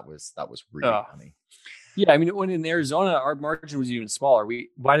voting? That was really funny. Yeah, I mean, when in Arizona, our margin was even smaller.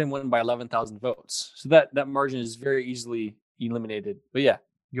 Biden won by 11,000 votes, so that margin is very easily eliminated. But yeah,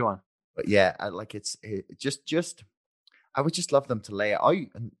 go on. But yeah, like it's just I would just love them to lay it out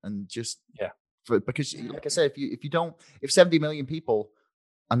and just because like I said, if 70 million people,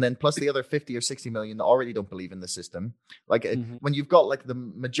 and then plus the other 50 or 60 million that already don't believe in the system, like when you've got like the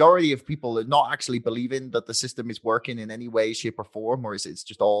majority of people that not actually believing that the system is working in any way, shape, or form, or it's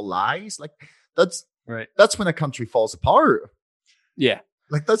just all lies, like that's right. That's when a country falls apart. Yeah,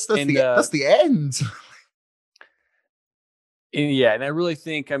 like that's the end. And I really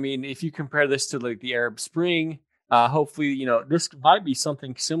think, I mean, if you compare this to like the Arab Spring, hopefully, this might be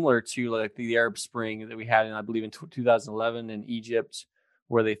something similar to like the Arab Spring that we had in, I believe, in 2011 in Egypt,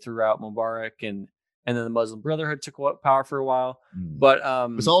 where they threw out Mubarak, and then the Muslim Brotherhood took power for a while. But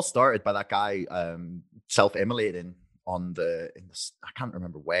it was all started by that guy self-immolating I can't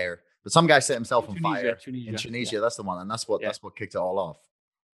remember where, but some guy set himself on fire in Tunisia. That's the one, and that's what kicked it all off.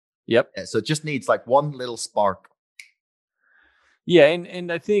 Yep. So it just needs like one little spark. Yeah,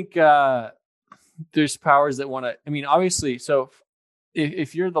 and I think there's powers that want to. I mean, obviously, so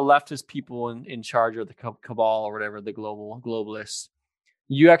if you're the leftist people in charge, or the cabal or whatever, the globalists,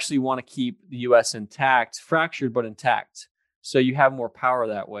 you actually want to keep the U.S. intact, fractured but intact, so you have more power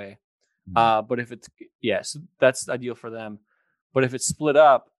that way. But if it's so that's ideal for them. But if it's split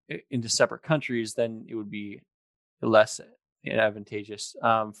up into separate countries, then it would be less advantageous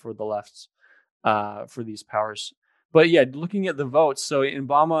for the lefts for these powers. But yeah, looking at the votes, so in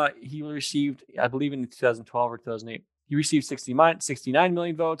Obama, he received, I believe in 2012 or 2008, he received 69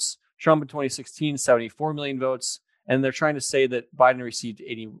 million votes. Trump in 2016, 74 million votes. And they're trying to say that Biden received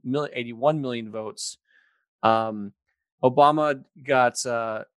 81 million votes. Obama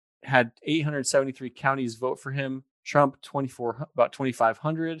had 873 counties vote for him. Trump, about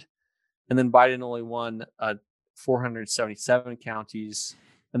 2,500. And then Biden only won 477 counties.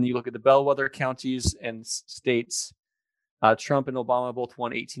 And then you look at the bellwether counties and states. Trump and Obama both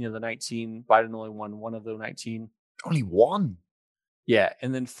won 18 of the 19. Biden only won one of the 19. Only one? Yeah.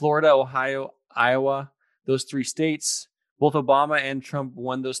 And then Florida, Ohio, Iowa, those three states, both Obama and Trump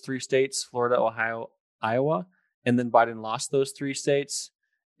won those three states, Florida, Ohio, Iowa. And then Biden lost those three states.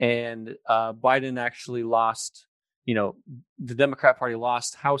 And Biden actually lost, the Democrat Party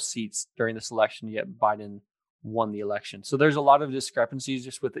lost House seats during this election, yet Biden won the election. So there's a lot of discrepancies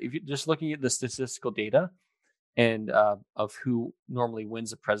if you're just looking at the statistical data and of who normally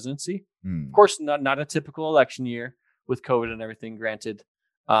wins the presidency. Of course, not a typical election year with COVID and everything, granted.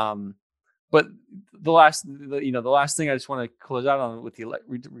 But the last thing I just want to close out on with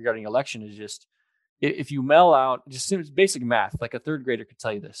regarding election is just, if you mail out, just basic math, like a third grader could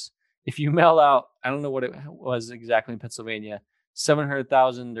tell you this. If you mail out, I don't know what it was exactly in Pennsylvania,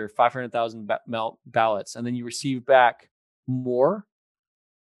 700,000 or 500,000 ballots, and then you receive back more.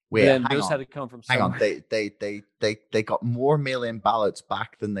 Then those had to come from somewhere. Hang on, they got more mail-in ballots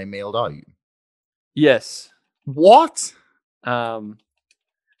back than they mailed out. Yes. What? Yeah,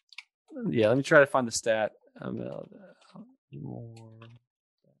 let me try to find the stat.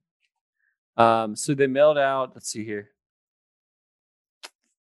 So they mailed out, let's see here.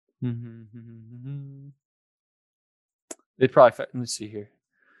 They probably, let me see here.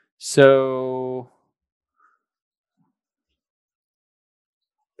 So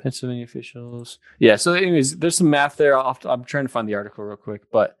Pennsylvania officials. Yeah. So anyways, there's some math there. I'm trying to find the article real quick,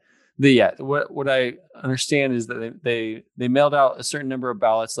 but what I understand is that they mailed out a certain number of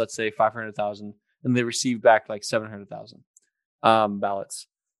ballots, let's say 500,000, and they received back like 700,000 ballots.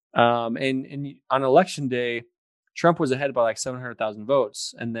 And on election day, Trump was ahead by like 700,000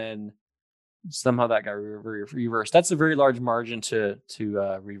 votes, and then somehow that got reversed. That's a very large margin to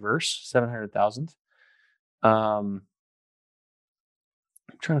reverse 700,000. I'm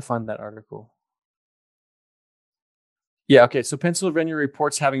trying to find that article. Yeah, okay. So Pennsylvania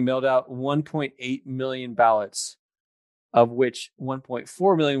reports having mailed out 1.8 million ballots, of which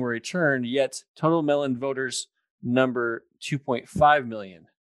 1.4 million were returned, yet total mail-in voters number 2.5 million.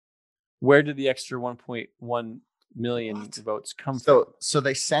 Where did the extra 1.1 million votes come from? So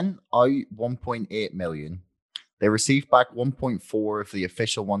they sent out 1.8 million. They received back 1.4 of the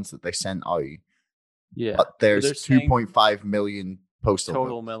official ones that they sent out. Yeah. But there's 2.5 million postal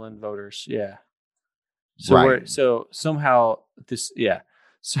total votes. mail-in voters. Yeah. So right. So somehow this, yeah.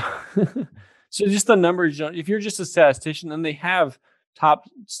 So so just the numbers. If you're just a statistician, and they have top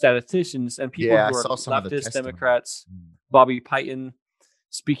statisticians and people who are leftist Democrats, Bobby Piton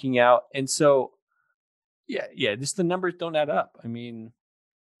speaking out, and so yeah, just the numbers don't add up. I mean,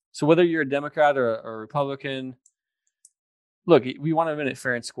 so whether you're a Democrat or a Republican, look, we want to win it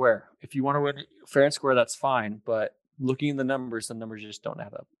fair and square. If you want to win it fair and square, that's fine. But looking at the numbers just don't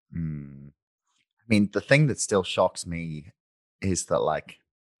add up. I mean, the thing that still shocks me is that, like,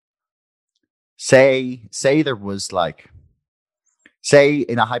 say there was, like, say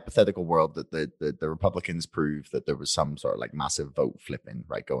in a hypothetical world that the Republicans prove that there was some sort of like massive vote flipping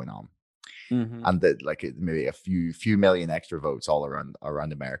going on, and that like maybe a few million extra votes all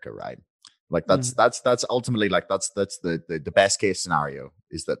around America, right? Like that's ultimately like that's the best case scenario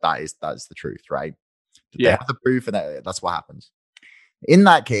is that is the truth, right? They have the proof, and that's what happens. In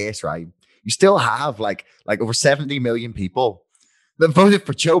that case, right, you still have like over 70 million people that voted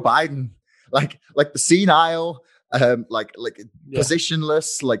for Joe Biden, like the senile,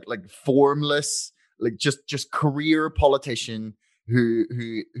 positionless, like formless, like just career politician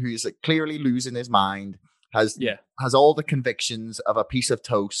who's like clearly losing his mind, has all the convictions of a piece of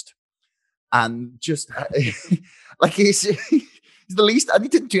toast, and just like he's the least, and he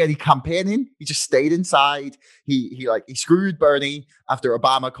didn't do any campaigning. He just stayed inside. He screwed Bernie after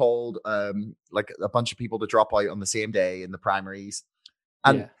Obama called like a bunch of people to drop out on the same day in the primaries,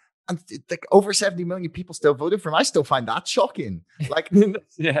 and like over 70 million people still voted for him. I still find that shocking. Like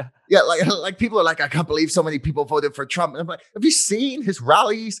like people are like, I can't believe so many people voted for Trump. And I'm like, have you seen his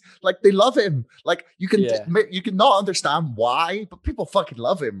rallies? Like, they love him. Like, you can not understand why, but people fucking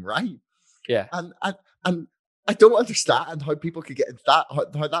love him, right? Yeah. And I don't understand how people could get that,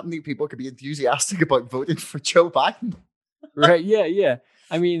 how that many people could be enthusiastic about voting for Joe Biden. Right. Yeah.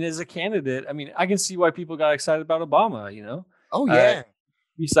 I mean, as a candidate, I mean, I can see why people got excited about Obama, you know? Oh, yeah.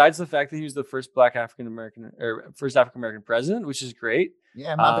 Besides the fact that he was the first Black African-American or first African-American president, which is great.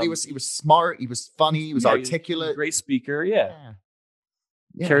 Yeah, man, but he was smart. He was funny. He was articulate. He was a great speaker. Yeah.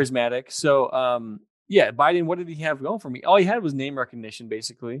 Charismatic. So, Biden, what did he have going for me? All he had was name recognition,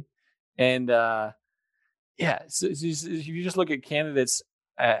 basically. And, so if you just look at candidates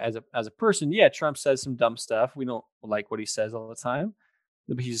as a person, Trump says some dumb stuff. We don't like what he says all the time.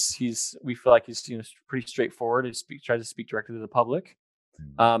 We feel like he's pretty straightforward. He tries to speak directly to the public.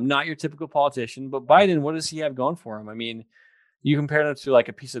 Not your typical politician, but Biden, what does he have going for him? I mean, you compare him to like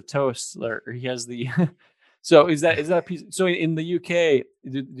a piece of toast, or he has the. So is that a piece? So in the UK,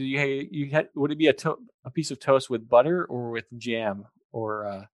 would it be a piece of toast with butter or with jam,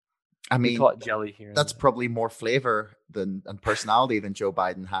 or I mean, we call it jelly here? That's probably more flavor and personality than Joe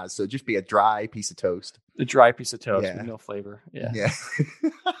Biden has. So just be a dry piece of toast. A dry piece of toast with no flavor. Yeah. I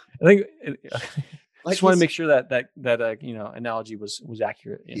think. I just want to make sure that analogy was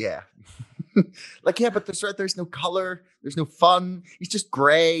accurate. Yeah. But there's no color, there's no fun. He's just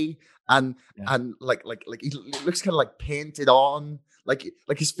gray and like he looks kind of like painted on. Like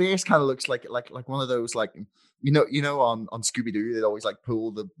his face kind of looks like one of those, like on Scooby-Doo, they'd always like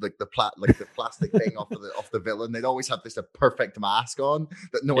pull the plastic thing off the villain. They'd always have this perfect mask on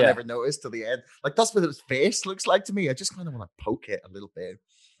that no one ever noticed till the end. Like, that's what his face looks like to me. I just kind of want to poke it a little bit.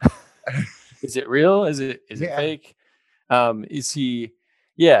 Is it real? Is it fake? Is he?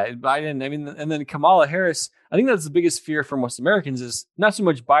 Yeah, Biden. I mean, and then Kamala Harris. I think that's the biggest fear for most Americans is not so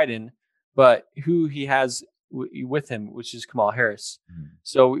much Biden, but who he has with him, which is Kamala Harris.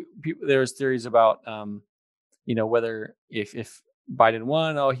 So there's theories about, whether if Biden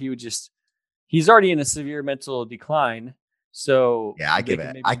won, he would he's already in a severe mental decline. So I give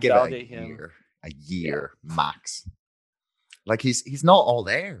it a year max. Like he's not all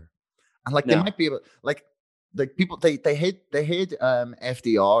there. And like they might be able, like people they hid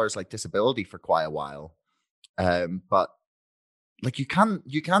FDR's like disability for quite a while, but like you can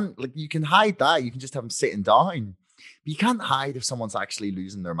hide that. You can just have them sitting down, but you can't hide if someone's actually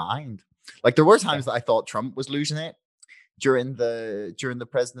losing their mind. Like there were times that I thought Trump was losing it during the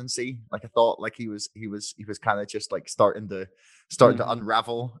presidency. Like I thought like he was kind of just like starting to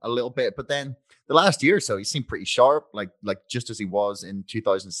unravel a little bit. But then the last year or so, he seemed pretty sharp, like just as he was in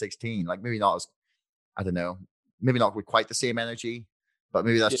 2016. Like maybe not as, I don't know, maybe not with quite the same energy, but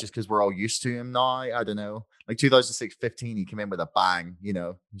maybe that's just because we're all used to him now. I don't know. Like 2015, he came in with a bang, you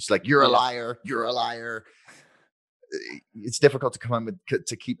know. He's like, you're a liar, you're a liar. It's difficult to come in with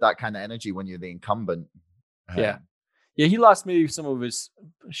to keep that kind of energy when you're the incumbent. Yeah, he lost maybe some of his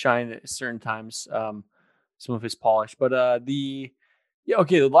shine at certain times, some of his polish. But the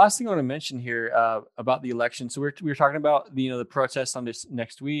last thing I want to mention here about the election. So we were talking about the protests on this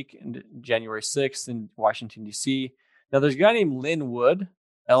next week, and January 6th in Washington D.C. Now there's a guy named Lin Wood,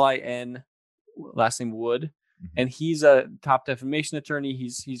 Lin, last name Wood, and he's a top defamation attorney.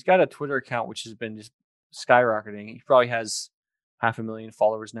 He's got a Twitter account which has been just skyrocketing. He probably has 500,000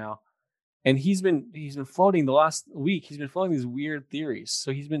 followers now. And he's been floating the last week. He's been floating these weird theories.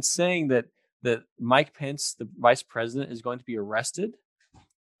 So he's been saying that Mike Pence, the vice president, is going to be arrested.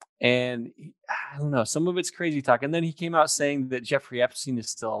 And I don't know, some of it's crazy talk. And then he came out saying that Jeffrey Epstein is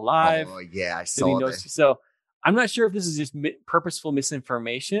still alive. Oh yeah, I saw that. So I'm not sure if this is just purposeful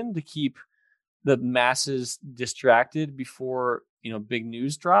misinformation to keep the masses distracted before big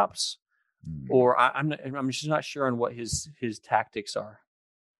news drops, or I'm just not sure on what his tactics are.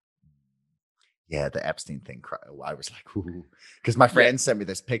 Yeah, the Epstein thing. I was like, ooh, because my friend sent me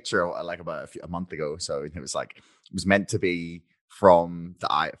this picture like about a month ago. So it was like, it was meant to be from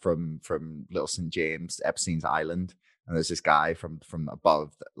Little St. James, Epstein's island, and there's this guy from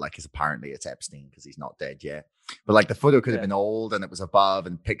above that, like, is apparently it's Epstein because he's not dead yet. But like the photo could have been old and it was above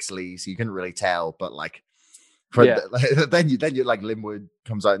and pixely, so you couldn't really tell. But like, then you like Linwood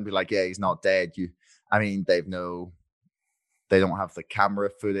comes out and be like, yeah, he's not dead. They don't have the camera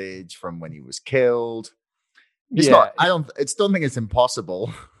footage from when he was killed. I don't think it's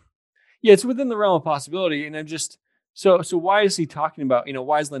impossible. Yeah, it's within the realm of possibility. And I'm just, so why is he talking about,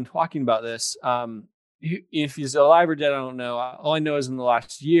 why is Lin talking about this? If he's alive or dead, I don't know. All I know is in the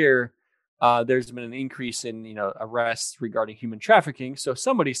last year, there's been an increase in, arrests regarding human trafficking. So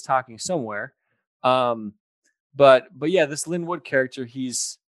somebody's talking somewhere. But yeah, this Lin Wood character,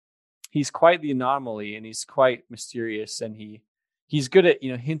 he's quite the anomaly, and he's quite mysterious, and he's good at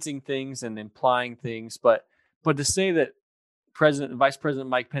hinting things and implying things, but to say that Vice President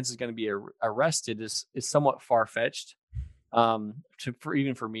Mike Pence is going to be arrested is somewhat far fetched,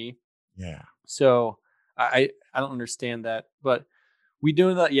 even for me. Yeah. So I don't understand that, but we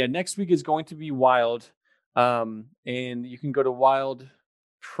doing that. Yeah, next week is going to be wild, and you can go to Wild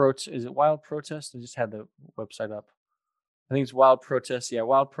Protest? I just had the website up. I think it's Wild Protest. Yeah,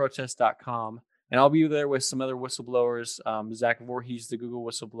 wildprotest.com. And I'll be there with some other whistleblowers. Zach Voorhees, the Google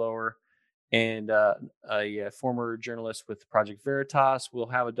whistleblower, and a former journalist with Project Veritas. We'll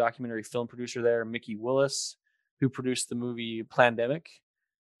have a documentary film producer there, Mickey Willis, who produced the movie Plandemic.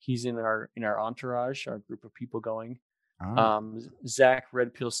 He's in our entourage, our group of people going. Oh. Zach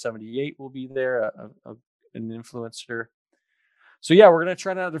Redpill78 will be there, an influencer. So yeah, we're gonna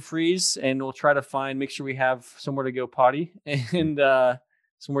try not to freeze, and we'll try to make sure we have somewhere to go potty and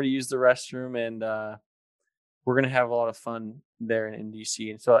somewhere to use the restroom, and we're gonna have a lot of fun there in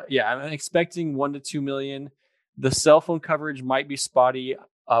DC. And so yeah, I'm expecting 1 to 2 million. The cell phone coverage might be spotty.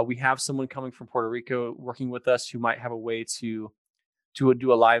 We have someone coming from Puerto Rico working with us who might have a way to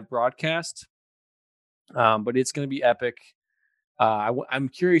do a live broadcast, but it's gonna be epic. I'm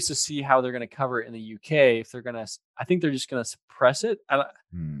curious to see how they're going to cover it in the UK. If they're going to, I think they're just going to suppress it. I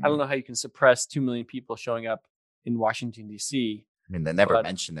don't know how you can suppress 2 million people showing up in Washington D.C. I mean, they never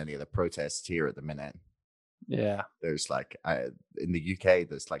mention any of the protests here at the minute. Yeah, there's like in the UK,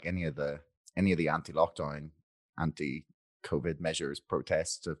 there's like any of the anti-lockdown, anti-COVID measures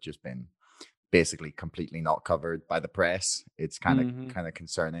protests have just been basically completely not covered by the press. It's kind of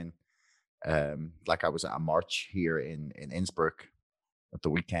concerning. Like I was at a march here in Innsbruck at the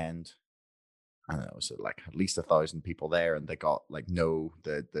weekend. I don't know, so like at least 1,000 people there, and they got like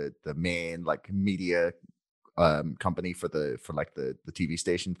the main like media company for the TV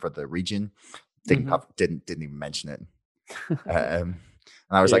station for the region didn't even mention it. And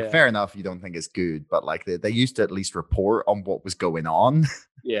I was like, fair enough, you don't think it's good, but like they used to at least report on what was going on.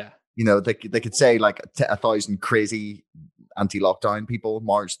 Yeah. They could say like 1,000 crazy anti-lockdown people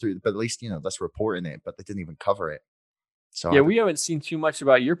marched through, but at least that's reporting it. But they didn't even cover it. So yeah, we haven't seen too much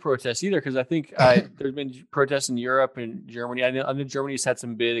about your protests either, because I think there's been protests in Europe and Germany. I know Germany's had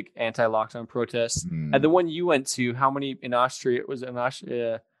some big anti-lockdown protests. And the one you went to, how many in Austria? It was in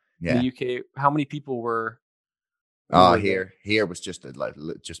Austria, in the UK. How many people were Who were there? Here was just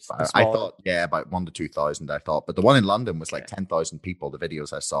just A I smaller. thought, yeah, about 1 to 2,000. I thought, but the one in London was like Okay. 10,000 people. The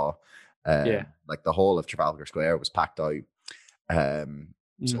videos I saw, Yeah. like the whole of Trafalgar Square was packed out.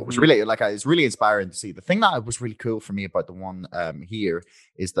 So it was Hmm. really it's really inspiring to see. The thing that was really cool for me about the one here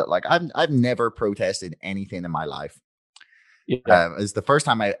is that like I've never protested anything in my life. Yeah. It's the first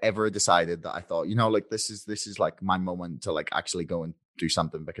time I ever decided that I thought, like this is like my moment to like actually go and do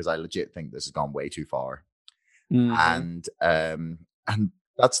something, because I legit think this has gone way too far. Hmm. And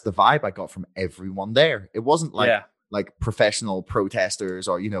that's the vibe I got from everyone there. It wasn't Yeah. like professional protesters,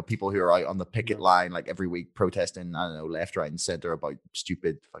 or people who are out on the picket No. line like every week protesting, I don't know, left, right, and center about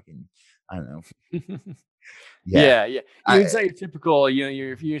stupid fucking, I don't know. Yeah. Yeah, yeah. I It's not your typical,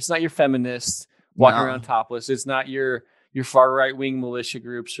 it's not your feminist walking around No, topless. It's not your far right wing militia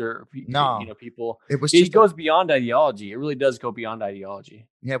groups or no. people. It was It just a goes beyond ideology. It really does go beyond ideology.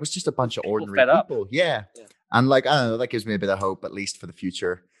 Yeah, it was just a bunch It's of people ordinary fed up. people. Yeah. Yeah. And like, I don't know, that gives me a bit of hope, at least for the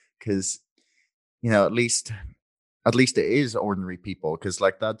future. Cause, at least it is ordinary people. Cause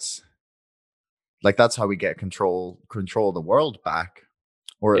that's how we get control of the world back.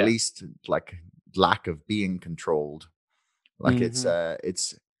 Or at Yeah. least like lack of being controlled. Like Hmm.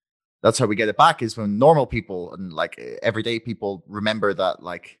 it's that's how we get it back, is when normal people and like everyday people remember that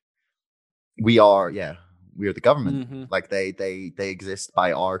like we are, we are the government. Hmm. Like they exist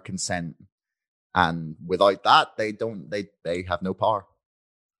by our consent, and without that they have no power.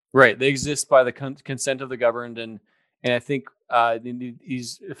 Right. They exist by the consent of the governed, and I think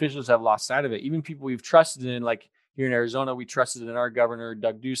these officials have lost sight of it. Even people we've trusted in, like here in Arizona, we trusted in our governor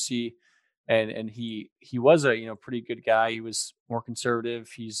Doug Ducey, and he was a pretty good guy. He was more conservative.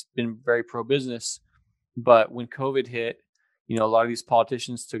 He's been very pro business, but when COVID hit, a lot of these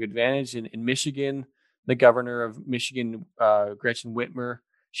politicians took advantage. In Michigan, the governor of Michigan, Gretchen Whitmer,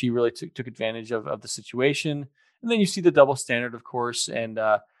 she really took advantage of the situation. And then you see the double standard, of course, and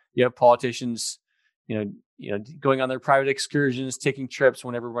you have politicians, going on their private excursions, taking trips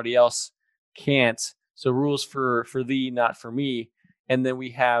when everybody else can't. So rules for thee, not for me. And then we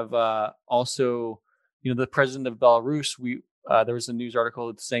have also, the president of Belarus. There was a news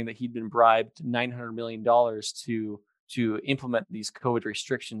article saying that he'd been bribed $900 million to implement these COVID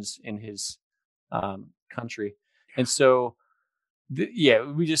restrictions in his country. And so,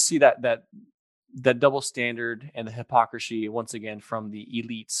 we just see that double standard and the hypocrisy once again from the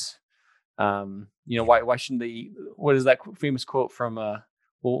elites. Why shouldn't they? What is that famous quote from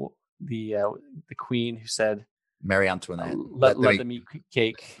well the Queen who said, Mary Antoinette, let them eat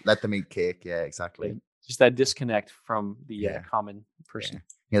cake. let them eat cake. Yeah, Yeah, exactly. just that disconnect from the Yeah, common yeah. person.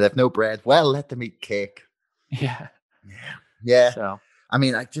 Yeah, they have no bread. Well, let them eat cake. Yeah. Yeah, yeah. So. I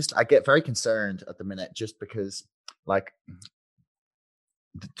mean, I get very concerned at the minute, just because like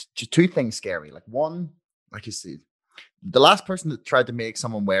two things scare me. Like one, like you see, the last person that tried to make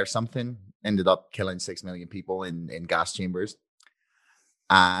someone wear something ended up killing 6 million people in gas chambers.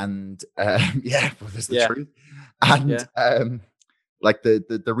 And yeah, well, that's the Yeah. truth. And Yeah. like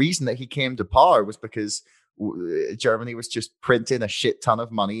the reason that he came to power was because Germany was just printing a shit ton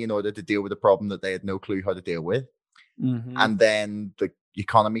of money in order to deal with a problem that they had no clue how to deal with. Hmm. And then the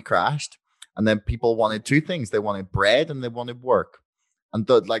economy crashed, and then people wanted two things: they wanted bread and they wanted work. And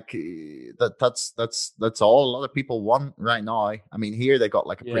that's all a lot of people want right now. I mean, here they got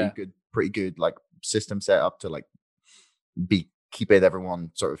like a Yeah. pretty good like system set up to like be keeping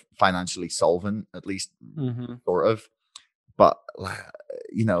everyone sort of financially solvent, at least, Hmm. sort of. But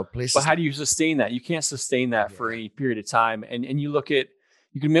But places how like, do you sustain that? You can't sustain that for yeah, any period of time. And you look at,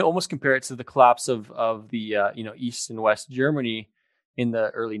 you can almost compare it to the collapse of the East and West Germany in the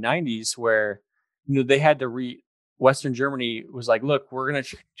early '90s, where they had to Western Germany was like, look, we're going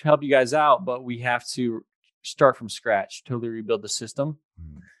to help you guys out, but we have to start from scratch, totally rebuild the system.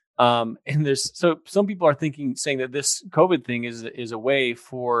 mm, And so some people are saying that this COVID thing is a way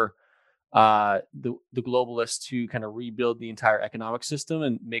for the globalists to kind of rebuild the entire economic system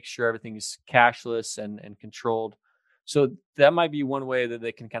and make sure everything is cashless and controlled. So that might be one way that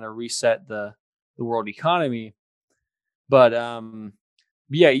they can kind of reset the world economy. But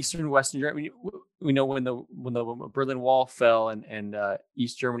yeah, Eastern and Western Germany. We know when the Berlin Wall fell and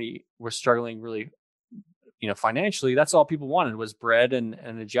East Germany was struggling really, financially. That's all people wanted was bread and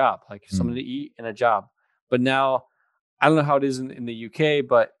a job, like something to mm, eat and a job. But now I don't know how it is in the UK,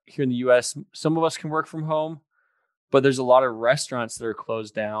 but here in the US, some of us can work from home, but there's a lot of restaurants that are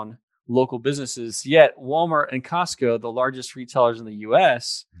closed down, local businesses. Yet Walmart and Costco, the largest retailers in the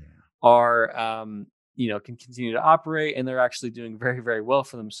US, yeah, are can continue to operate, and they're actually doing very, very well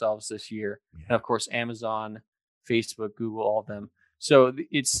for themselves this year. And yeah, of course, Amazon, Facebook, Google, all of them. So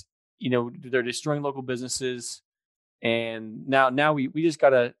it's they're destroying local businesses. And now we just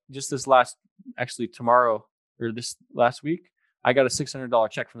got tomorrow or this last week, I got a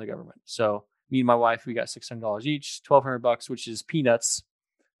 $600 check from the government. So me and my wife, we got $600 each, $1,200, which is peanuts.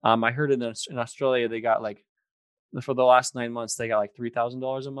 I heard in Australia, they got like, for the last 9 months, they got like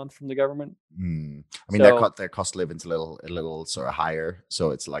 $3,000 a month from the government. I mean, their cost of living's a little sort of higher.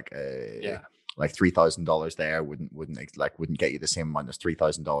 So it's like like $3,000 there wouldn't get you the same amount as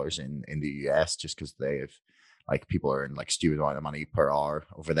 $3,000 in the US, just because they've like people earn like stupid amount of money per hour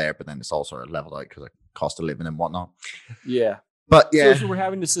over there, but then it's all sort of leveled out because of cost of living and whatnot. Yeah. But yeah, so we're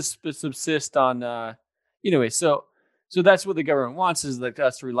having to subsist on, anyway. So that's what the government wants, is like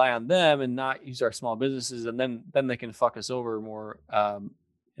us to rely on them and not use our small businesses, and then they can fuck us over more. And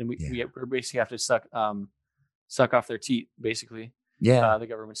we basically have to suck off their teat, basically. Yeah, the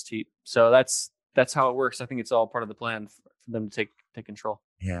government's teat. So that's how it works. I think it's all part of the plan for them to take control.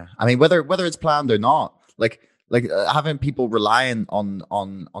 Yeah, I mean, whether it's planned or not, like having people relying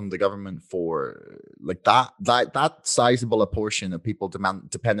on the government for like that sizable a portion of people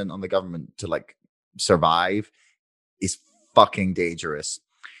dependent on the government to like survive is fucking dangerous.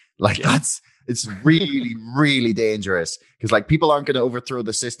 Like it's really, really dangerous, because like people aren't going to overthrow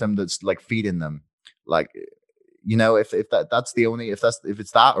the system that's like feeding them. Like, you know, if it's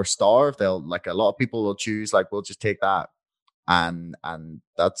that or starve, they'll, like, a lot of people will choose like, we'll just take that, and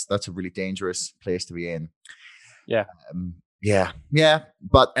that's a really dangerous place to be in. Yeah.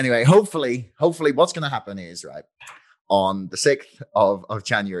 But anyway, hopefully what's going to happen is, right, on the 6th of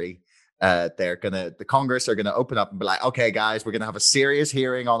January, the Congress are gonna open up and be like, okay, guys, we're gonna have a serious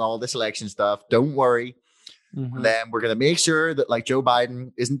hearing on all this election stuff. Don't worry. Mm-hmm. And then we're gonna make sure that like Joe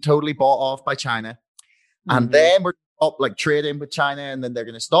Biden isn't totally bought off by China. Mm-hmm. And then we're up like trading with China, and then they're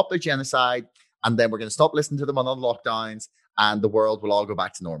gonna stop their genocide, and then we're gonna stop listening to them on the lockdowns, and the world will all go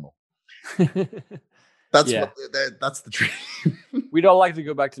back to normal. That's the dream. We'd all like to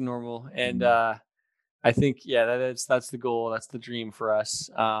go back to normal, and I think that's the goal. That's the dream for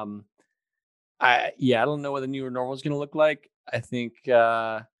us. I don't know what the new normal is going to look like. I think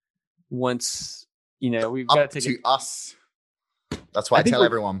once, we've got to take us. That's why I tell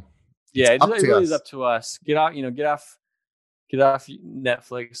everyone. Yeah, it really is up to us. Get off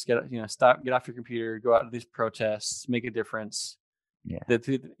Netflix. Get off your computer. Go out to these protests. Make a difference. Yeah.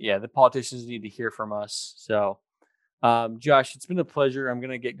 The politicians need to hear from us. So, Josh, it's been a pleasure. I'm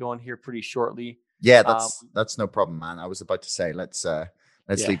going to get going here pretty shortly. Yeah, that's no problem, man. I was about to say let's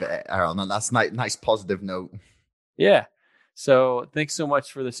leave it on that nice positive note. Yeah. So thanks so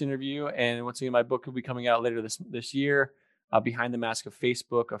much for this interview. And once again, my book will be coming out later this year. Behind the Mask of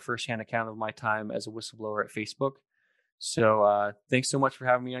Facebook, a firsthand account of my time as a whistleblower at Facebook. So thanks so much for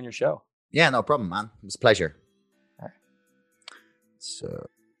having me on your show. Yeah, no problem, man. It was a pleasure. All right. So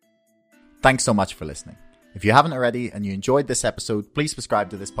thanks so much for listening. If you haven't already and you enjoyed this episode, please subscribe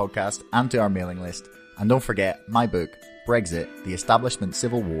to this podcast and to our mailing list. And don't forget, my book, Brexit, The Establishment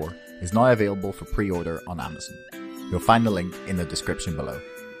Civil War, is now available for pre-order on Amazon. You'll find the link in the description below.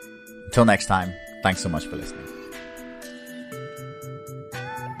 Until next time, thanks so much for listening.